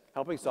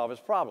 helping solve his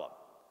problem.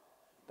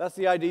 That's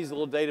the idea, these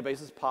little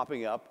databases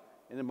popping up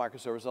in the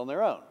microservice on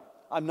their own.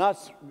 I'm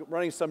not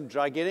running some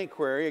gigantic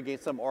query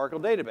against some Oracle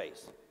database.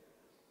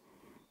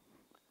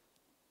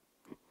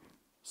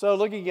 So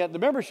looking at the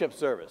membership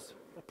service,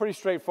 pretty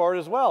straightforward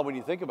as well when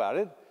you think about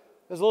it.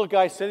 There's a little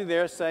guy sitting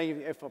there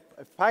saying, if a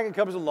packet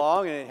comes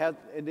along and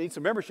it needs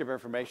some membership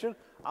information,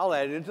 I'll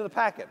add it into the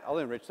packet. I'll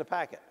enrich the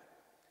packet.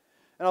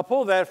 And I'll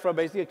pull that from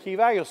basically a key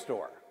value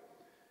store.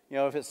 You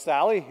know, if it's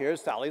Sally,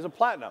 here's Sally's a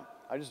platinum.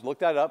 I just look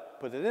that up,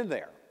 put it in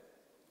there.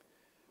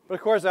 But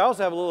of course, I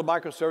also have a little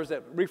microservice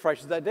that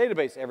refreshes that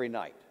database every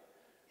night.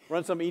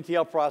 Runs some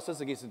ETL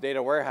process against the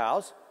data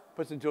warehouse,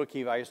 puts it into a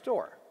key value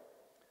store.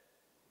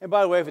 And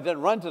by the way, if it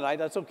doesn't run tonight,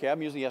 that's okay.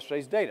 I'm using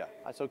yesterday's data.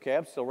 That's okay.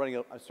 I'm still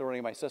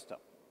running my system.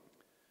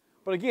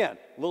 But again,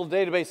 a little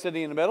database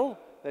sitting in the middle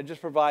that just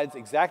provides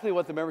exactly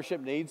what the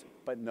membership needs,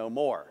 but no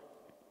more.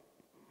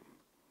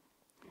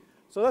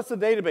 So that's the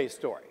database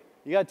story.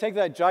 You got to take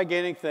that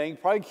gigantic thing,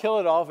 probably kill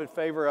it off in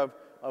favor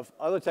of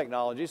other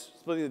technologies,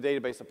 splitting the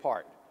database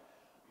apart.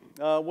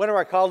 One of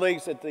our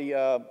colleagues at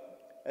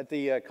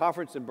the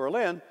conference in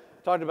Berlin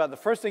talked about the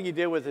first thing he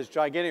did with his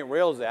gigantic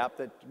Rails app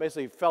that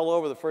basically fell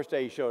over the first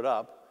day he showed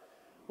up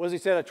was he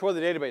said, I tore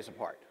the database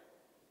apart.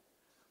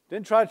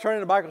 Didn't try to turn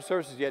it into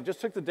microservices yet,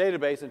 just took the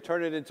database and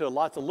turned it into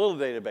lots of little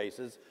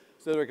databases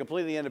so they're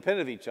completely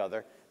independent of each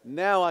other.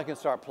 Now I can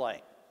start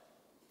playing.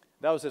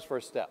 That was his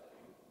first step.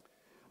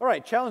 All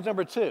right, challenge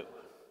number 2.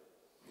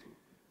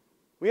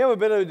 We have a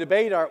bit of a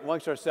debate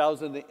amongst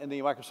ourselves in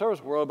the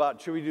microservice world about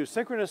should we do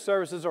synchronous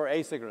services or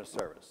asynchronous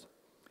service.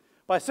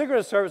 By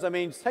synchronous service, I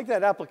mean take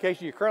that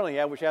application you currently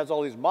have, which has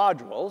all these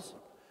modules,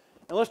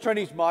 and let's turn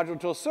each module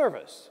into a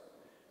service.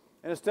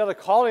 And instead of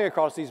calling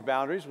across these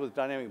boundaries with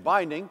dynamic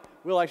binding,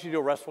 we'll actually do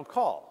a RESTful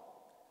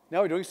call.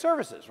 Now we're doing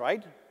services,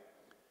 right?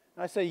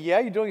 And I say, yeah,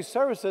 you're doing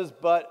services,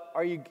 but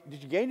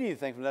did you gain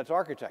anything from that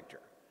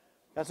architecture?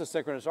 That's a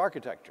synchronous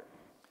architecture.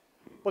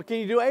 But can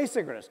you do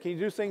asynchronous? Can you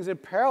do things in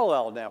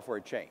parallel now for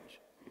a change?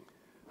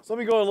 So let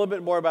me go a little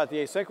bit more about the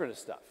asynchronous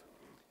stuff.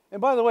 And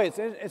by the way,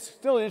 it's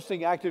still an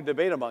interesting active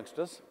debate amongst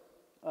us.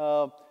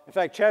 In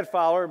fact, Chad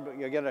Fowler,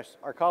 again,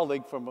 our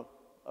colleague from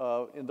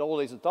in the old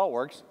days at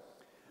ThoughtWorks,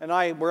 and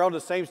I were on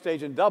the same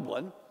stage in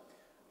Dublin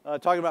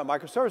talking about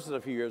microservices a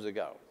few years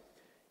ago.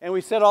 And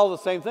we said all the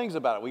same things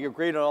about it. We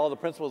agreed on all the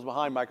principles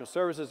behind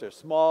microservices. They're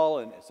small,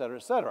 and et cetera,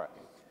 et cetera.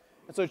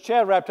 And so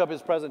Chad wrapped up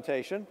his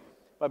presentation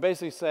by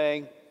basically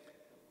saying,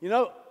 you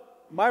know,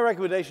 my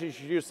recommendation is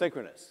you should use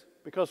synchronous.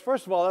 Because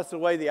first of all, that's the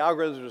way the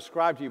algorithms are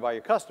described to you by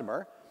your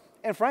customer.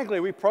 And frankly,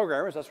 we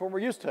programmers, that's what we're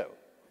used to.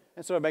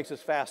 And so it makes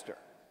us faster.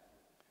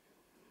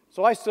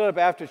 So I stood up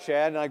after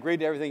Chad, and I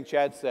agreed to everything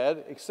Chad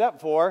said,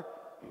 except for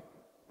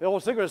the whole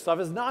synchronous stuff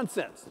is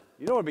nonsense.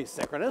 You don't want to be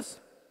synchronous.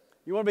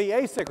 You want to be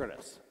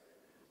asynchronous.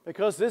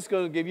 Because this is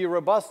going to give you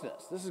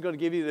robustness. This is going to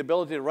give you the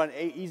ability to run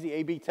easy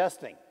A/B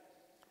testing.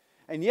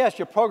 And yes,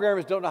 your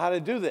programmers don't know how to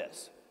do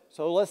this,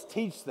 so let's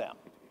teach them.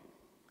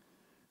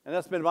 And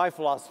that's been my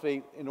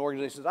philosophy in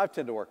organizations I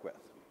tend to work with.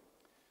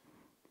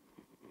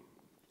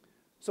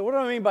 So what do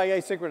I mean by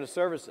asynchronous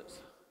services?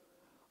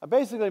 I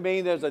basically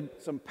mean there's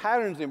some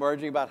patterns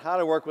emerging about how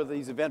to work with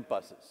these event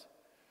buses.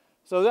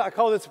 So I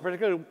call this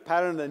particular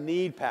pattern the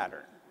need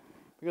pattern.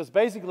 Because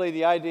basically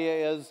the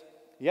idea is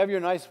you have your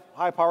nice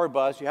high-powered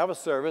bus, you have a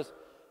service,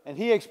 and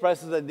he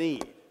expresses a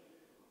need.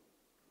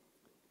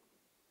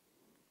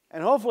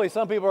 And hopefully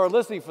some people are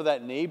listening for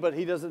that need, but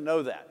he doesn't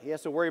know that. He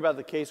has to worry about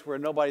the case where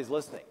nobody's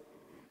listening.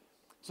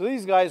 So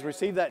these guys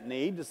receive that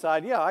need,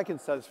 decide, yeah, I can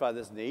satisfy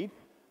this need.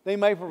 They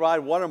may provide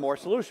one or more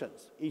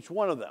solutions, each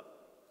one of them.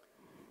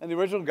 And the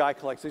original guy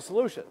collects these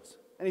solutions,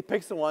 and he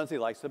picks the ones he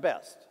likes the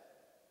best.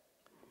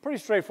 Pretty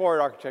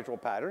straightforward architectural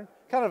pattern,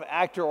 kind of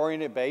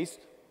actor-oriented based,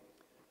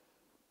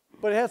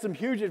 but it has some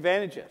huge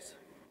advantages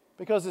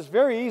because it's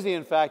very easy,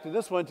 in fact, in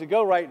this one to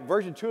go write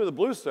version 2 of the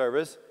blue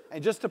service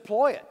and just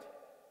deploy it.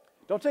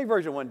 Don't take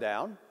version 1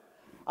 down.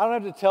 I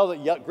don't have to tell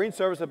the green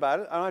service about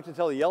it. I don't have to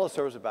tell the yellow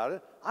service about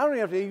it. I don't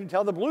have to even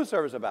tell the blue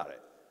service about it.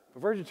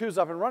 But version 2 is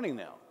up and running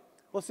now.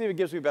 Let's see if it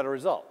gives me better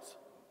results.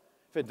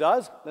 If it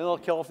does, then it'll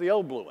kill off the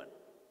old blue one.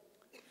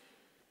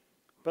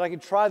 But I can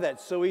try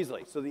that so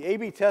easily. So the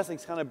A/B testing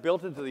is kind of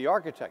built into the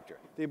architecture.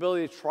 The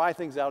ability to try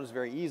things out is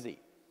very easy.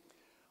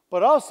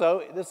 But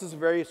also, this is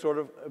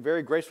a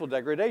very graceful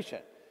degradation.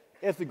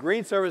 If the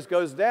green service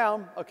goes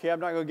down, okay, I'm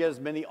not going to get as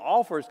many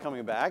offers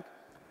coming back,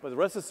 but the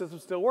rest of the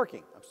system's still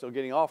working. I'm still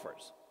getting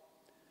offers.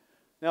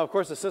 Now, of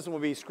course, the system will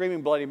be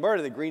screaming bloody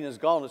murder. The green is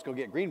gone. Let's go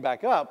get green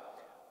back up.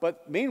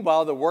 But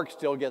meanwhile, the work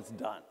still gets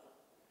done.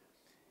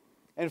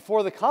 And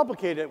for the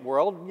complicated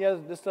world, yeah,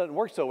 this doesn't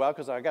work so well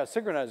because I've got to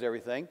synchronize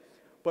everything.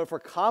 But for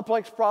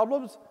complex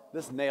problems,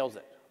 this nails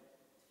it.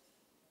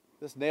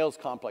 This nails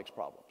complex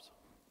problems.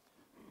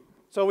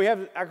 So we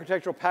have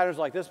architectural patterns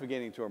like this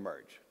beginning to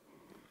emerge.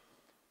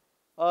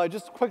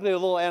 Just quickly, a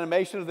little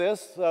animation of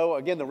this. So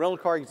again, the rental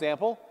car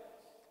example.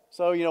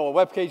 So, you know, a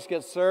web page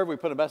gets served. We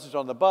put a message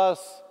on the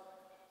bus.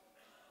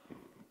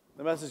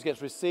 The message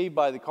gets received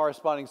by the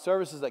corresponding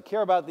services that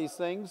care about these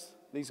things.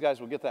 These guys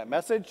will get that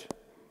message.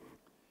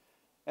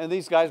 And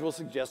these guys will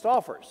suggest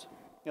offers.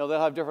 You know,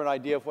 they'll have a different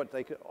idea of what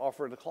they could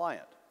offer the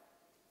client.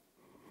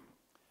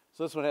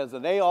 So this one has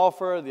an A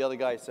offer. The other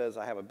guy says,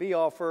 I have a B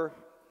offer.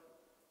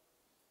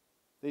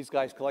 These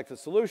guys collect the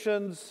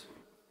solutions.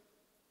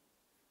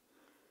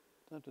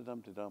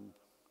 Dum-da-dum-da-dum.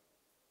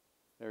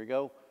 There we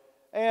go.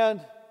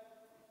 And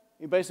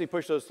you basically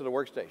push those to the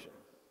workstation.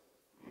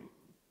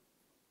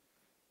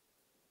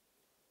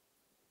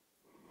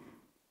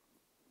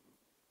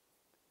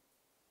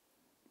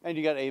 And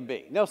you got A and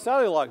B. Now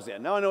Sally logs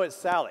in. Now I know it's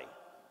Sally.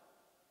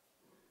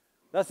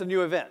 That's a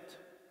new event.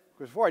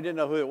 Because before I didn't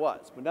know who it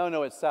was, but now I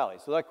know it's Sally.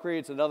 So that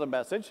creates another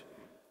message.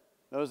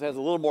 Notice it has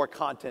a little more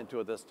content to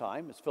it this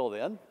time. It's filled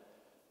in.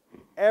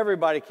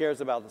 Everybody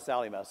cares about the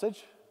Sally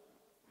message.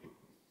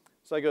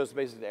 So that goes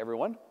basically to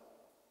everyone.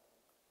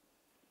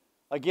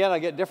 Again, I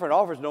get different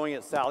offers knowing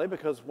it's Sally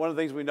because one of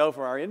the things we know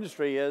from our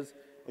industry is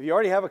if you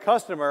already have a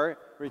customer,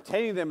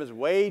 retaining them is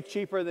way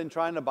cheaper than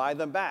trying to buy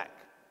them back.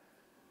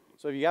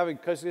 So if you have an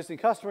existing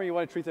customer, you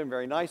want to treat them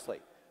very nicely.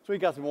 So we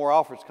got some more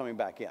offers coming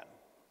back in.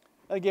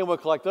 And again, we'll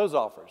collect those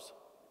offers.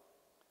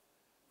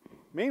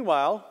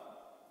 Meanwhile,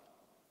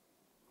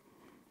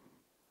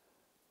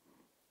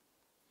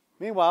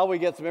 we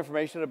get some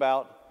information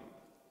about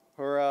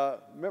her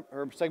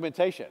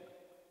segmentation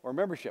or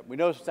membership. We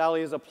know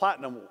Sally is a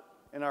platinum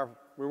in our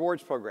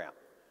rewards program.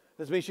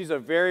 This means she's a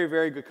very,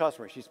 very good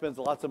customer. She spends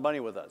lots of money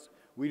with us.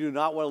 We do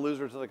not want to lose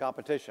her to the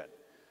competition.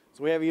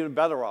 So we have even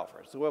better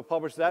offers. So we'll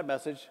publish that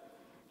message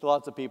to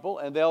lots of people,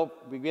 and they'll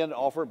begin to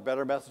offer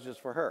better messages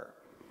for her.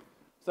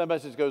 So that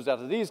message goes out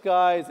to these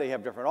guys. They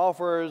have different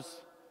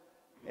offers,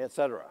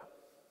 etc.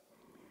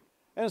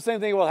 And the same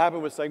thing will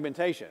happen with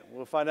segmentation.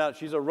 We'll find out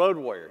she's a road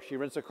warrior. She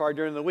rents a car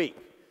during the week.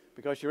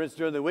 Because she rents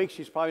during the week,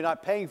 she's probably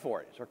not paying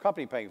for it. It's her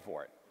company paying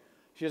for it.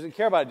 She doesn't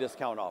care about a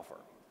discount offer.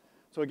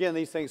 So again,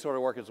 these things sort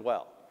of work as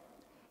well.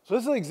 So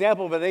this is an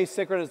example of an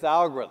asynchronous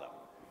algorithm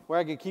where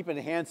I can keep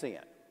enhancing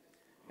it.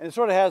 And it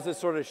sort of has this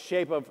sort of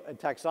shape of a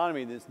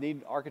taxonomy, this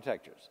need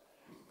architectures.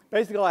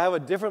 Basically, I have a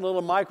different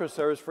little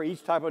microservice for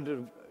each type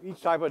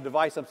of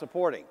device I'm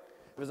supporting.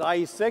 If it's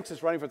IE6,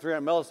 it's running for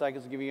 300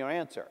 milliseconds to give you an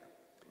answer.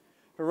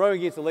 If I'm running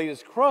against the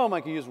latest Chrome,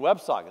 I can use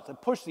WebSockets and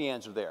push the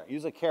answer there.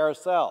 Use a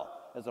carousel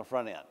as a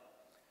front end.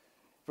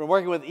 If I'm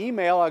working with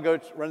email, I'll go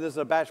run this as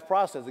a batch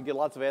process and get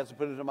lots of answers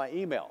put into my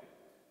email.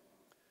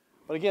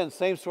 But again,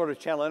 same sort of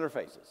channel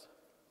interfaces.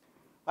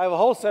 I have a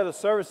whole set of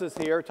services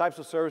here, types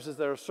of services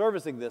that are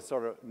servicing this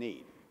sort of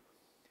need.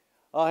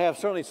 I have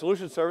certainly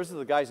solution services,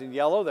 the guys in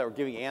yellow that are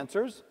giving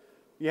answers.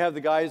 You have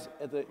the guys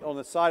on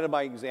the side of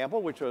my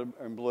example, which are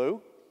in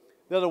blue.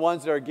 They're the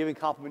ones that are giving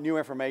new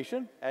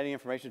information, adding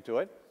information to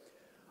it.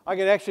 I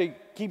can actually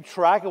keep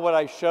track of what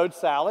I showed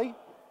Sally,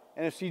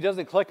 and if she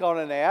doesn't click on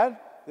an ad,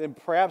 then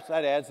perhaps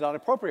that ad's not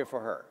appropriate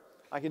for her.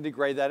 I can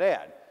degrade that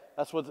ad.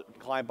 That's what the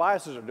client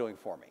biases are doing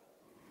for me.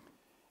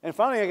 And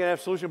finally, I can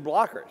have solution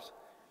blockers.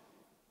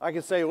 I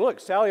can say, look,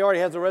 Sally already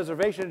has a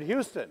reservation in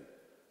Houston.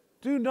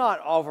 Do not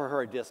offer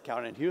her a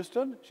discount in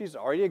Houston. She's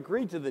already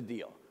agreed to the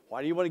deal.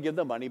 Why do you want to give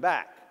the money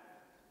back?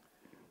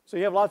 So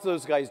you have lots of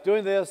those guys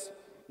doing this.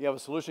 You have a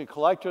solution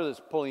collector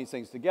that's pulling these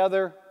things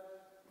together.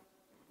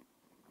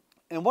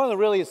 And one of the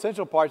really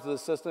essential parts of the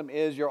system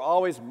is you're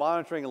always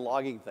monitoring and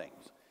logging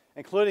things,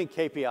 including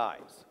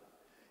KPIs.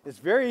 It's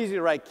very easy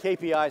to write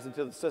KPIs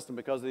into the system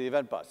because the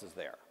event bus is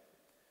there,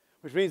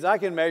 which means I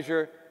can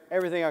measure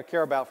everything I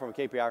care about from a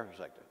KPI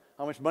perspective.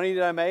 How much money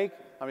did I make?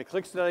 How many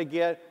clicks did I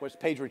get? What's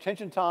page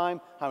retention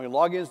time? How many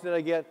logins did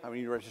I get? How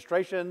many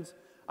registrations?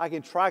 I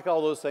can track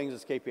all those things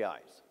as KPIs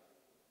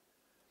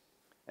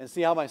and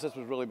see how my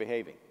system is really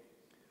behaving.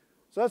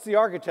 So that's the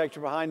architecture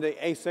behind the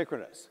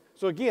asynchronous.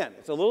 So again,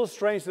 it's a little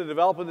strange to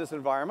develop in this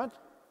environment,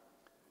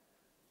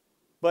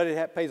 but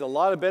it pays a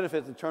lot of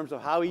benefits in terms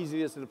of how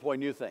easy it is to deploy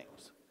new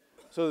things.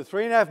 So the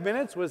 3.5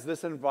 minutes was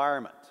this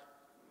environment,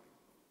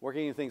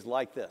 working in things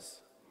like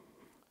this.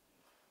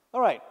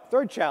 All right,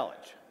 third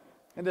challenge.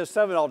 And there's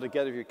 7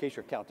 altogether in case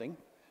you're counting.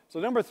 So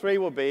number 3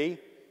 will be,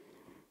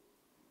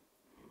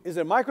 is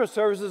it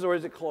microservices or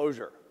is it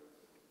closure?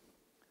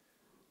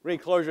 Really,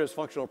 closure is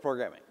functional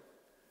programming.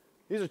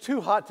 These are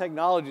 2 hot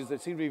technologies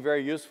that seem to be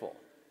very useful.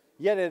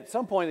 Yet at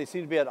some point they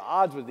seem to be at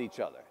odds with each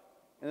other.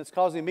 And it's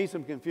causing me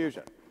some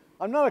confusion.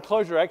 I'm not a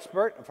closure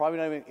expert. I'm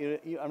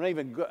not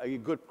even a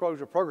good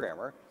closure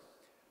programmer.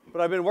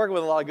 But I've been working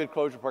with a lot of good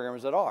closure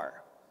programmers that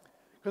are.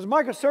 Because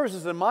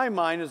microservices, in my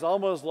mind, is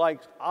almost like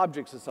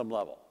objects at some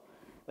level.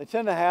 They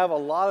tend to have a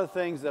lot of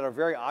things that are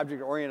very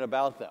object-oriented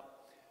about them.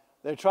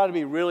 They try to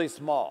be really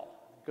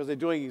small because they're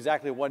doing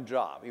exactly one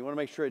job. You want to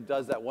make sure it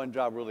does that one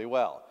job really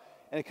well.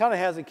 And it kind of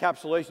has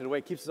encapsulation, the way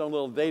it keeps its own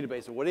little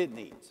database of what it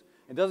needs.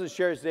 It doesn't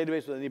share its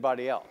database with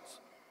anybody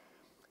else.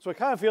 So it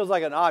kind of feels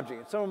like an object.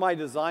 And some of my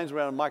designs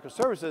around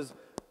microservices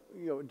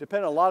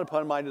depend a lot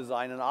upon my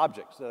design and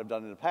objects that I've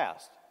done in the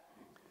past.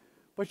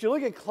 But you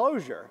look at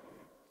closure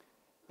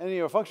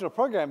and functional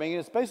programming, and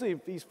it's basically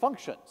these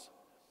functions.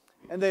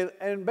 And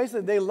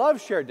basically, they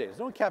love shared data. There's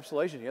no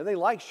encapsulation here. They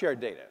like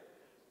shared data.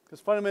 Because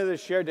fundamentally, the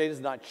shared data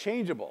is not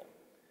changeable.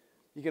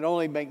 You can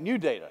only make new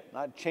data,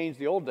 not change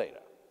the old data.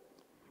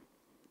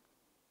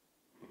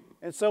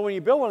 And so when you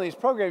build one of these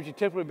programs, you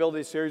typically build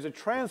a series of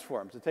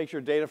transforms that takes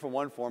your data from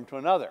one form to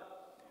another.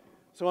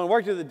 So when I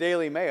worked with the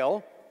Daily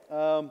Mail,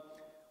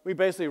 we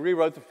basically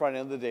rewrote the front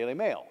end of the Daily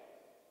Mail.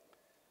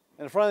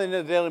 And the front end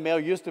of the Daily Mail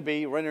used to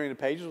be rendering the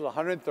pages with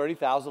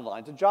 130,000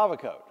 lines of Java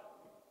code,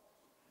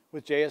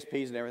 with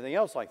JSPs and everything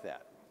else like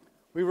that.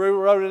 We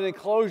rewrote it in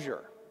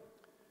closure.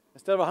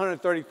 Instead of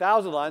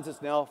 130,000 lines,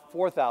 it's now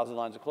 4,000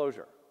 lines of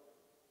closure.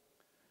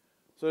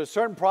 So there's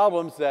certain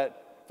problems that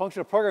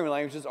functional programming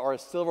languages are a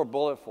silver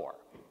bullet for.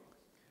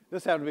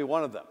 This happened to be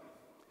one of them.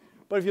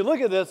 But if you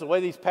look at this, the way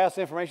these pass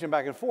information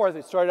back and forth,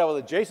 it started out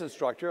with a JSON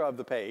structure of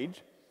the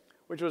page,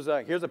 which was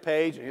here's a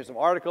page, and here's some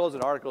articles,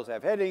 and articles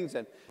have headings,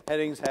 and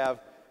headings have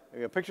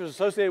pictures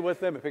associated with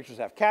them, and pictures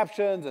have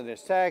captions, and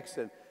there's text,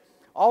 and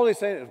all these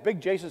things, a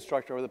big JSON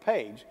structure over the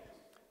page.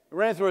 It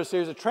ran through a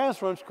series of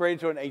transforms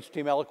created to an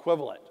HTML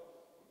equivalent.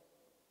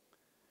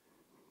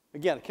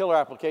 Again, a killer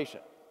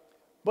application.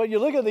 But you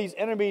look at these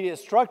intermediate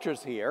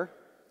structures here,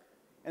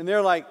 and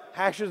they're like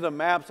hashes of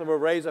maps of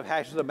arrays of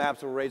hashes of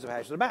maps of arrays of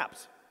hashes of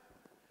maps.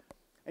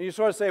 And you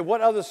sort of say,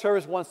 what other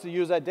service wants to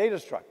use that data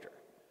structure?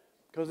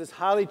 Because it's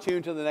highly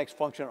tuned to the next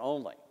function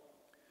only.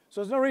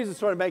 So there's no reason to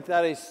sort of make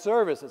that a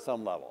service at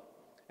some level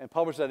and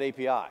publish that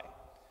API.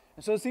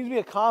 And so there seems to be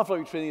a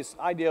conflict between this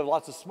idea of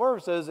lots of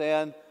services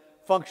and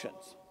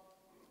functions.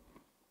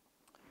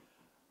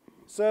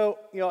 So,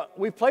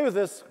 we've played with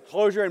this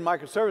closure and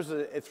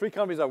microservices at 3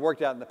 companies I've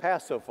worked at in the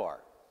past so far.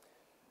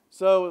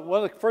 So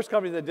one of the first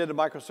companies that did the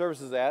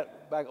microservices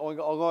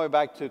all the way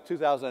back to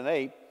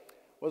 2008,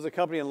 was a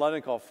company in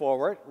London called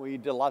Forward. We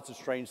did lots of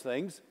strange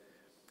things.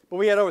 But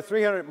we had over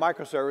 300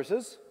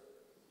 microservices.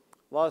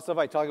 A lot of stuff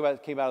I talk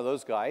about came out of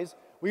those guys.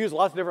 We used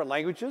lots of different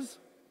languages.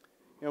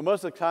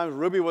 Most of the time,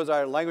 Ruby was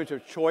our language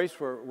of choice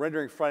for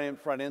rendering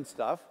front-end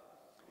stuff.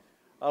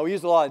 We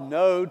used a lot of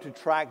Node to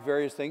track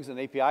various things and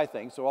API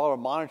things, so all our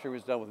monitoring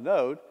was done with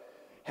Node.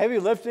 Heavy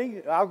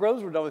lifting,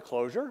 algorithms were done with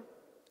Clojure.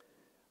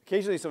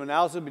 Occasionally, some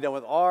analysis would be done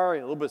with R,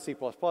 and a little bit of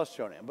C++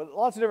 shown in, but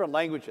lots of different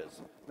languages.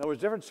 In other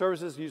words, different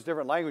services use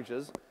different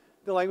languages.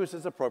 The language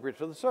is appropriate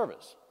for the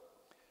service.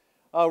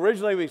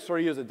 Originally, we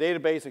sort of used a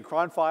database and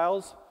cron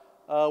files.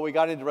 We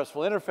got into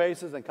RESTful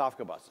interfaces and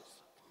Kafka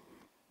buses.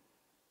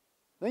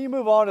 Then you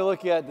move on to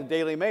look at the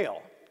Daily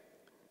Mail,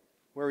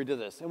 where we did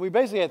this. And we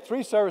basically had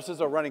 3 services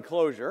that were running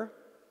Clojure,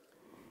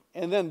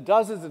 and then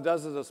dozens and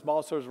dozens of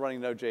small services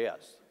running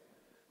Node.js.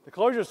 The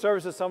Clojure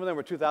services, some of them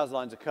were 2,000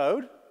 lines of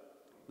code,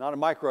 not a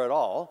micro at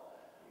all.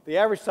 The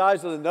average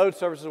size of the Node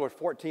services were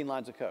 14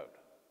 lines of code.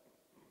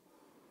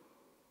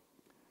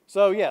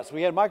 So yes,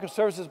 we had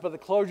microservices, but the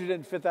Clojure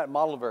didn't fit that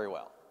model very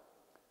well.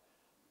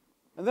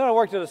 And then I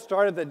worked at a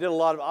startup that did a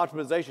lot of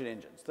optimization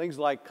engines, things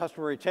like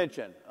customer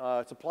retention,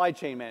 supply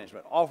chain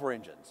management, offer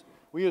engines.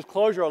 We used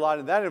Clojure a lot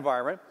in that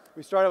environment.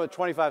 We started with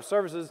 25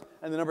 services,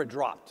 and the number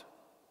dropped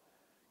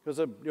because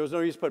there was no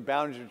use to put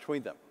boundaries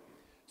between them.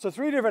 So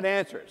 3 different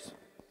answers.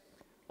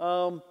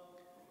 So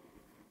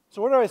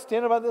where do I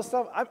stand about this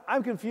stuff?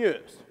 I'm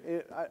confused.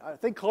 I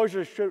think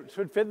closure should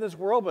fit in this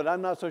world, but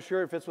I'm not so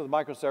sure it fits with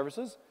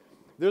microservices.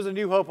 There's a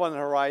new hope on the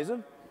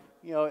horizon,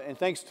 and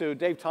thanks to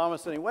Dave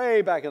Thomas sitting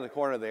way back in the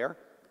corner there.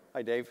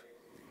 Hi, Dave.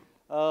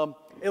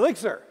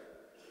 Elixir,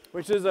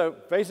 which is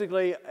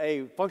basically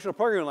a functional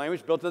programming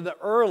language built in the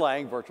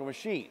Erlang virtual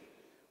machine,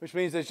 which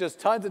means it's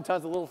just tons and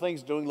tons of little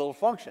things doing little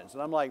functions.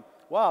 And I'm like,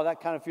 wow, that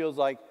kind of feels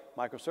like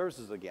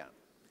microservices again.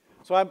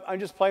 So I'm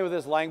just playing with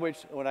this language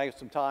when I have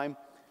some time.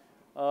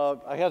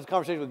 I had a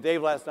conversation with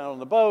Dave last night on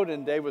the boat,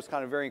 and Dave was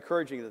kind of very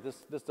encouraging that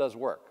this does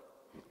work.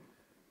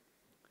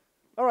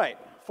 All right,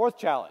 4th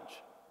challenge.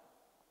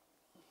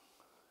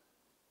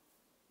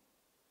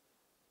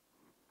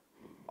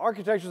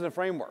 Architectures and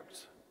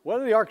frameworks.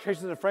 What are the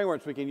architectures and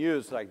frameworks we can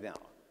use right now?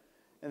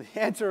 And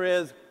the answer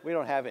is we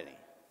don't have any.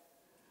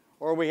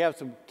 Or we have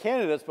some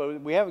candidates,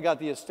 but we haven't got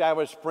the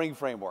established Spring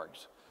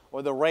frameworks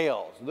or the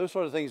Rails. And those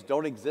sort of things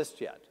don't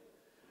exist yet.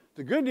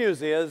 The good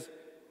news is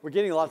we're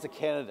getting lots of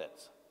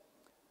candidates.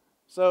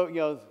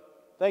 So,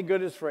 thank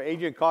goodness for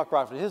Adrian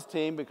Cockcroft and his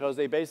team, because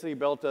they basically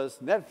built us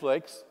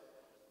Netflix,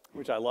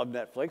 which I love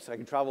Netflix. I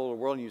can travel the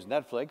world and use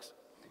Netflix.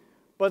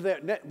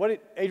 But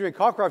what Adrian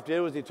Cockcroft did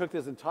was he took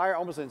this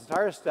almost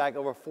entire stack,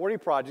 over 40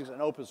 projects,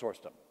 and open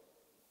sourced them.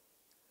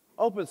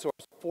 Open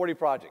sourced 40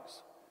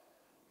 projects.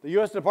 The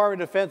U.S.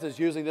 Department of Defense is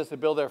using this to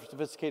build their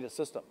sophisticated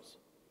systems.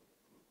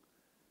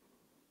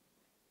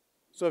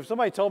 So if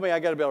somebody told me I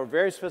got to build a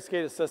very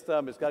sophisticated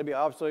system, it's got to be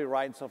absolutely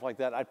right and stuff like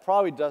that, I'd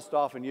probably dust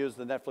off and use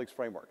the Netflix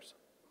frameworks,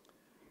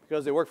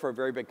 because they work for a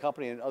very big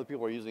company and other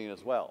people are using it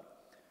as well.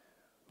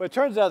 But it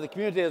turns out the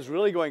community is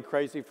really going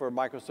crazy for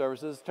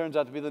microservices. It turns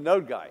out to be the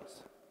Node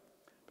guys,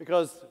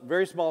 because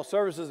very small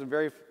services and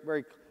very,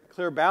 very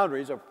clear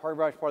boundaries are part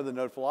of the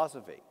Node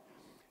philosophy.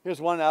 Here's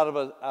one out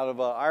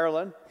of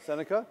Ireland,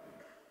 Seneca.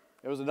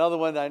 There was another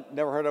one I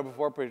never heard of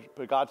before,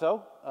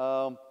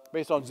 GOTO,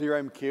 based on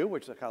 0MQ,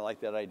 which I kind of like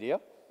that idea.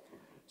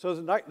 So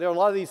there are a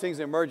lot of these things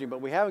emerging, but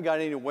we haven't got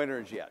any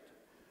winners yet.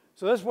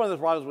 So that's one of the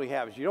problems we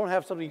have, is you don't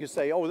have something you can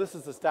say, oh, this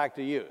is the stack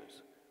to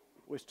use.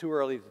 It's too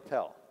early to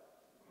tell.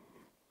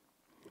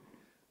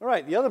 All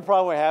right, the other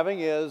problem we're having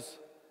is,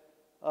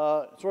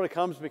 sort of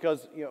comes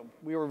because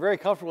we were very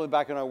comfortable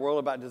back in our world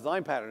about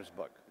design patterns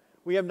book.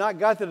 We have not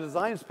got the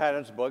design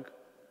patterns book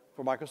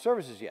for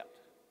microservices yet.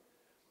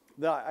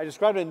 I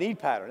described a need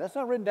pattern. That's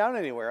not written down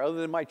anywhere other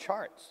than my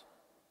charts.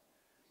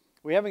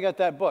 We haven't got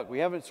that book. We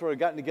haven't sort of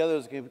gotten together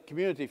as a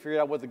community, figured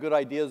out what the good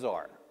ideas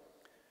are.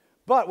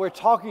 But we're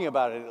talking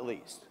about it at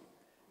least.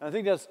 And I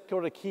think that's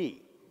sort of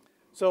key.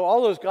 So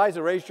all those guys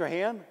that raised your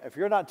hand, if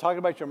you're not talking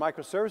about your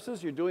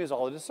microservices, you're doing us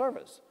all a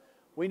disservice.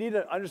 We need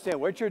to understand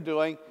what you're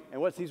doing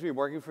and what seems to be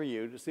working for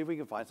you to see if we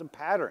can find some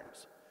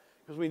patterns.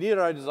 Because we need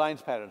our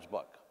designs patterns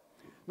book.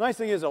 The nice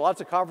thing is there are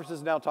lots of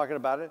conferences now talking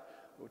about it.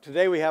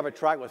 Today we have a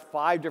track with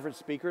 5 different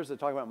speakers that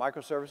talk about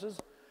microservices.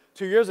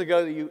 2 years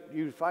ago,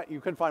 you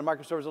couldn't find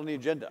microservices on the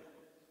agenda.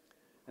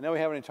 And now we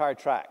have an entire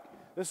track.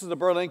 This is the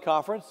Berlin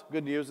conference.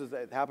 Good news is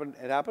that it happened.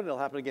 It'll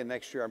happen again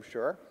next year, I'm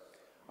sure.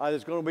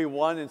 There's going to be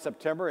one in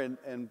September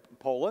in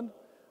Poland.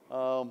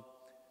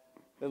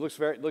 It looks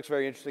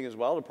very interesting as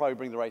well. It'll probably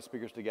bring the right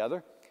speakers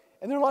together.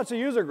 And there are lots of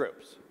user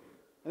groups.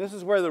 And this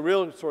is where the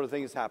real sort of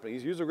thing is happening.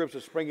 These user groups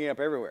are springing up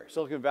everywhere.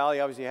 Silicon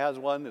Valley obviously has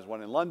one. There's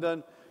one in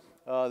London.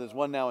 There's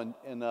one now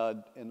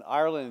in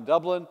Ireland, in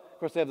Dublin. Of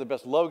course, they have the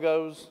best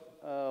logos.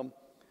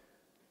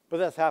 But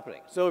that's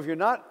happening. So if you're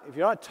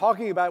not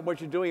talking about what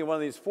you're doing in one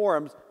of these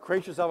forums,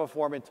 create yourself a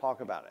forum and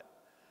talk about it,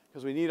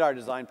 because we need our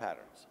design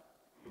patterns.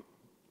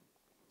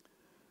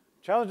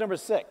 Challenge number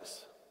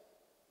 6.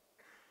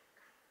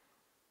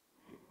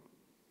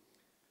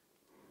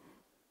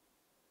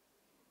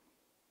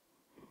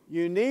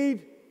 You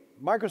need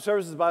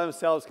microservices by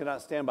themselves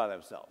cannot stand by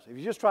themselves. If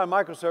you just try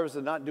microservices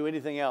and not do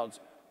anything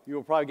else, you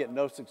will probably get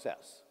no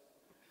success.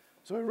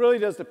 So it really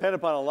does depend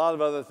upon a lot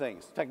of other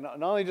things,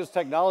 not only just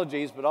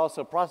technologies, but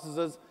also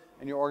processes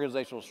and your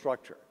organizational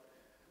structure.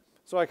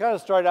 So I kind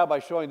of started out by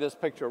showing this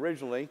picture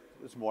originally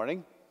this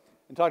morning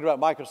and talked about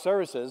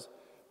microservices,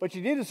 but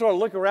you need to sort of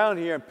look around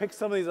here and pick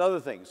some of these other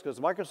things, because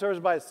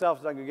microservice by itself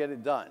is not going to get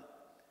it done.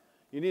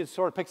 You need to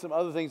sort of pick some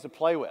other things to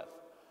play with.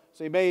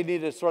 So you may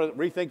need to sort of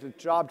rethink the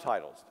job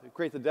titles to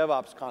create the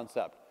DevOps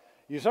concept.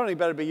 You certainly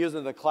better be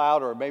using the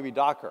cloud or maybe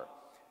Docker.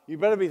 You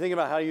better be thinking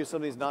about how to use some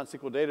of these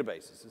non-SQL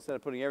databases instead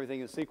of putting everything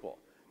in SQL,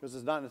 because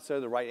it's not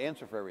necessarily the right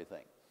answer for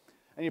everything.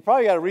 And you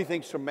probably got to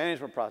rethink some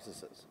management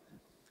processes.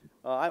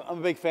 I'm a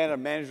big fan of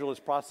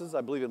managerless processes.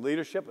 I believe in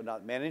leadership, but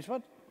not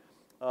management.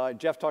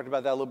 Jeff talked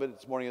about that a little bit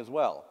this morning as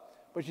well.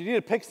 But you need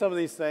to pick some of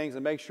these things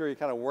and make sure you're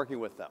kind of working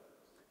with them.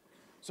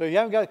 So if you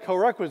haven't got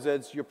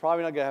co-requisites, you're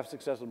probably not going to have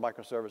success with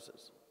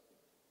microservices.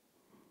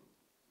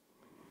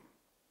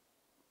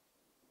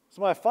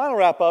 So my final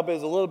wrap-up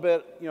is a little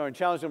bit, in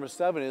challenge number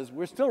 7 is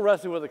we're still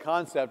wrestling with the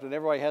concept, and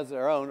everybody has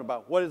their own,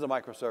 about what is a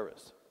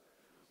microservice.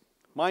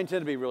 Mine tend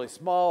to be really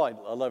small. I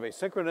love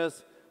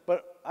asynchronous,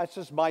 but that's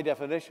just my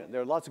definition. There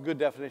are lots of good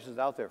definitions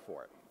out there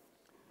for it.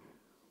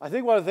 I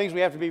think one of the things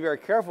we have to be very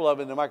careful of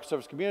in the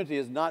microservice community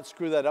is not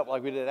screw that up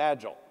like we did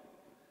Agile,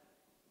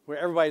 where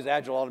everybody's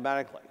Agile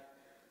automatically.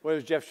 What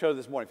does Jeff show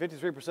this morning?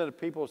 53% of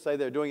people say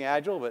they're doing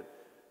Agile, but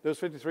those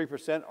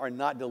 53% are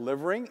not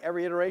delivering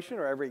every iteration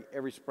or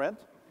every sprint.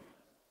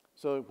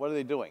 So what are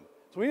they doing?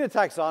 So we need a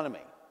taxonomy.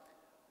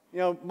 You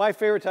know, my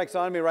favorite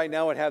taxonomy right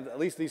now would have at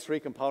least these 3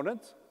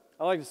 components.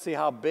 I'd like to see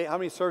how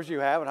many services you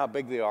have and how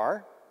big they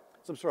are,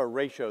 some sort of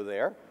ratio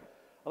there.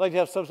 I'd like to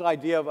have some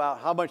idea about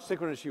how much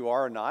synchronous you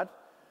are or not.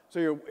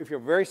 So if you're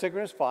very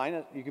synchronous,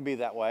 fine, you can be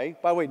that way.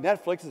 By the way,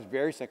 Netflix is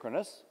very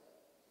synchronous.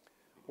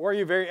 Or are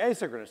you very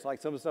asynchronous, like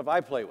some of the stuff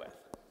I play with?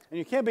 And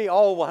you can't be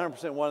all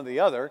 100% one or the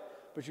other,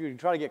 but you can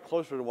try to get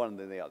closer to one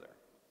than the other.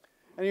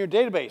 And your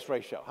database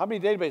ratio, how many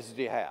databases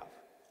do you have?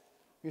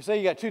 You say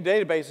you got 2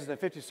 databases and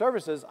 50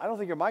 services, I don't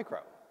think you're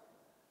micro.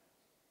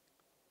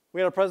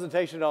 We had a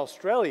presentation in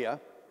Australia,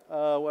 where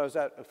I was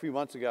at a few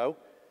months ago,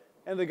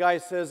 and the guy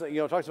says, you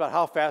know, talks about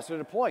how fast they're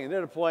deploying. And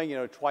they're deploying, you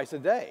know, twice a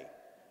day.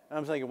 And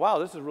I'm thinking, wow,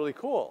 this is really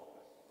cool.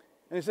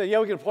 And he said, yeah,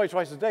 we can deploy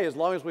twice a day as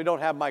long as we don't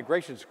have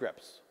migration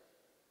scripts.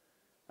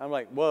 I'm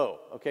like, whoa,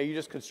 okay, you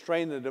just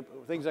constrain the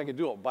things I can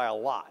do by a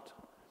lot.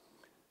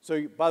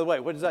 So, by the way,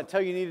 what does that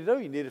tell you need to do?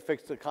 You need to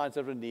fix the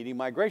concept of needing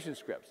migration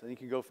scripts, and you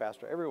can go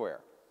faster everywhere.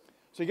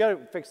 So you got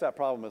to fix that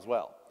problem as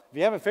well. If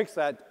you haven't fixed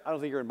that, I don't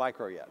think you're in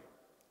micro yet.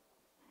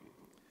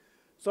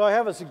 So I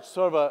have a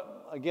sort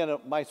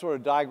of my sort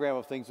of diagram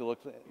of things that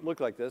look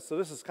like this. So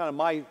this is kind of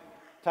my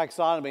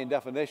taxonomy and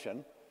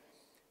definition.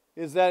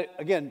 Is that,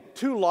 again,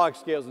 2 log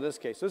scales in this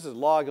case. So this is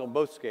log on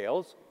both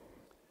scales.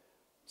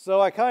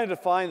 So I kind of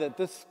define that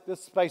this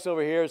space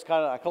over here is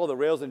kind of, I call it the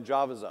Rails and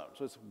Java zone.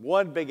 So it's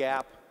one big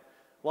app,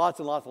 lots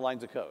and lots of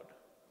lines of code.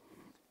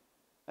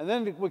 And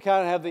then we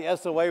kind of have the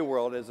SOA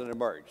world as it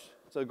emerged.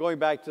 So going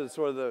back to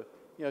sort of the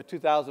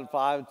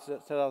 2005,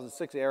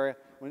 2006 area,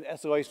 when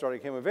SOA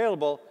became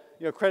available,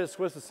 Credit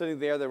Suisse is sitting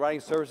there. They're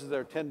writing services that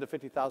are 10 to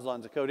 50,000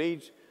 lines of code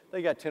each.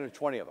 They got 10 or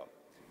 20 of them.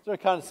 So they're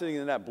kind of sitting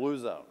in that blue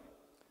zone.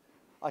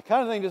 I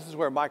kind of think this is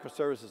where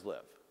microservices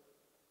live.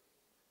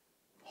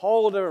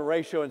 Whole different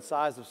ratio and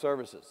size of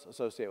services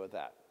associated with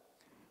that.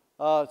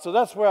 So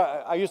that's where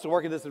I used to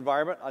work in this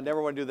environment. I never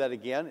want to do that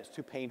again. It's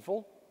too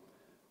painful.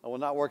 I will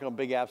not work on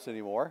big apps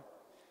anymore.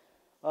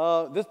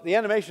 The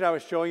animation I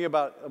was showing you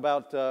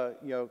about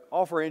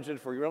offer engine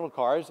for rental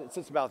cars, it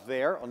sits about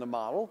there on the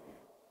model.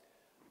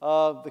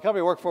 The company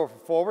I worked for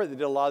Forward, they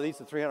did a lot of these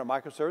at 300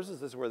 microservices.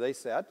 This is where they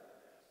sat.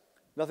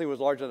 Nothing was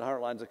larger than 100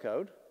 lines of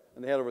code,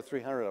 and they had over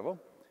 300 of them.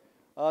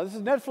 This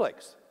is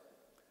Netflix.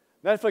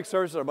 Netflix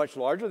services are much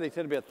larger. They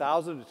tend to be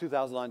 1,000 to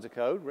 2,000 lines of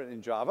code written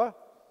in Java.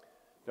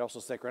 They're also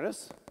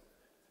synchronous.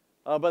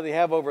 But they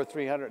have over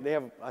 300. They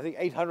have, I think,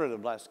 800 of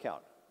them last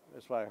count.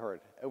 That's what I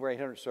heard. Over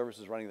 800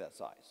 services running that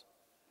size,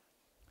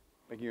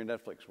 making your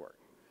Netflix work.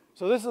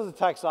 So this is the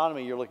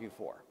taxonomy you're looking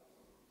for.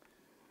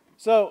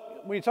 So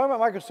when you talk about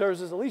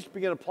microservices, at least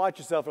begin to plot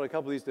yourself in a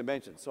couple of these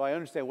dimensions so I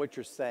understand what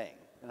you're saying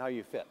and how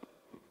you fit.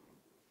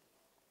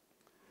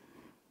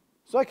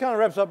 So that kind of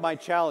wraps up my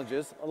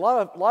challenges. A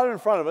lot in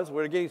front of us.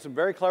 We're getting some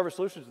very clever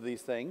solutions to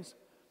these things.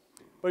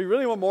 But if you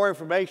really want more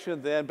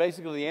information, then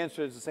basically the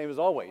answer is the same as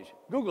always.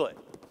 Google it.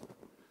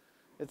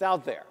 It's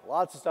out there.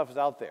 Lots of stuff is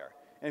out there.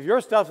 And if your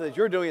stuff that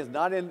you're doing has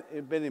not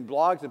been in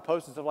blogs and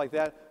posts and stuff like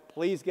that,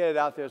 please get it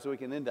out there so we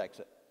can index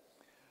it.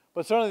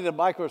 But certainly the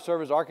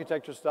microservice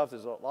architecture stuff,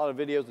 there's a lot of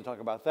videos to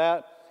talk about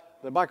that.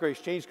 The Micro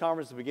Exchange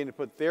Conference is beginning to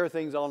put their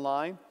things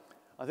online.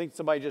 I think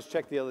somebody just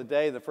checked the other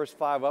day, the first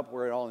 5 up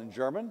were all in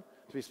German.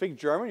 So if you speak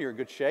German, you're in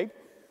good shape.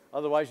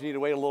 Otherwise, you need to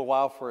wait a little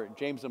while for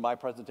James and my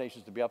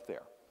presentations to be up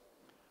there.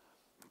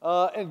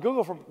 And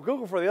Google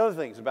for the other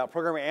things about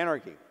programming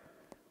anarchy,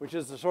 which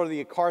is sort of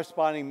the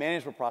corresponding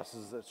management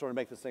processes that sort of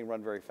make this thing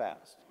run very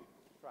fast.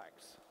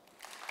 Tracks.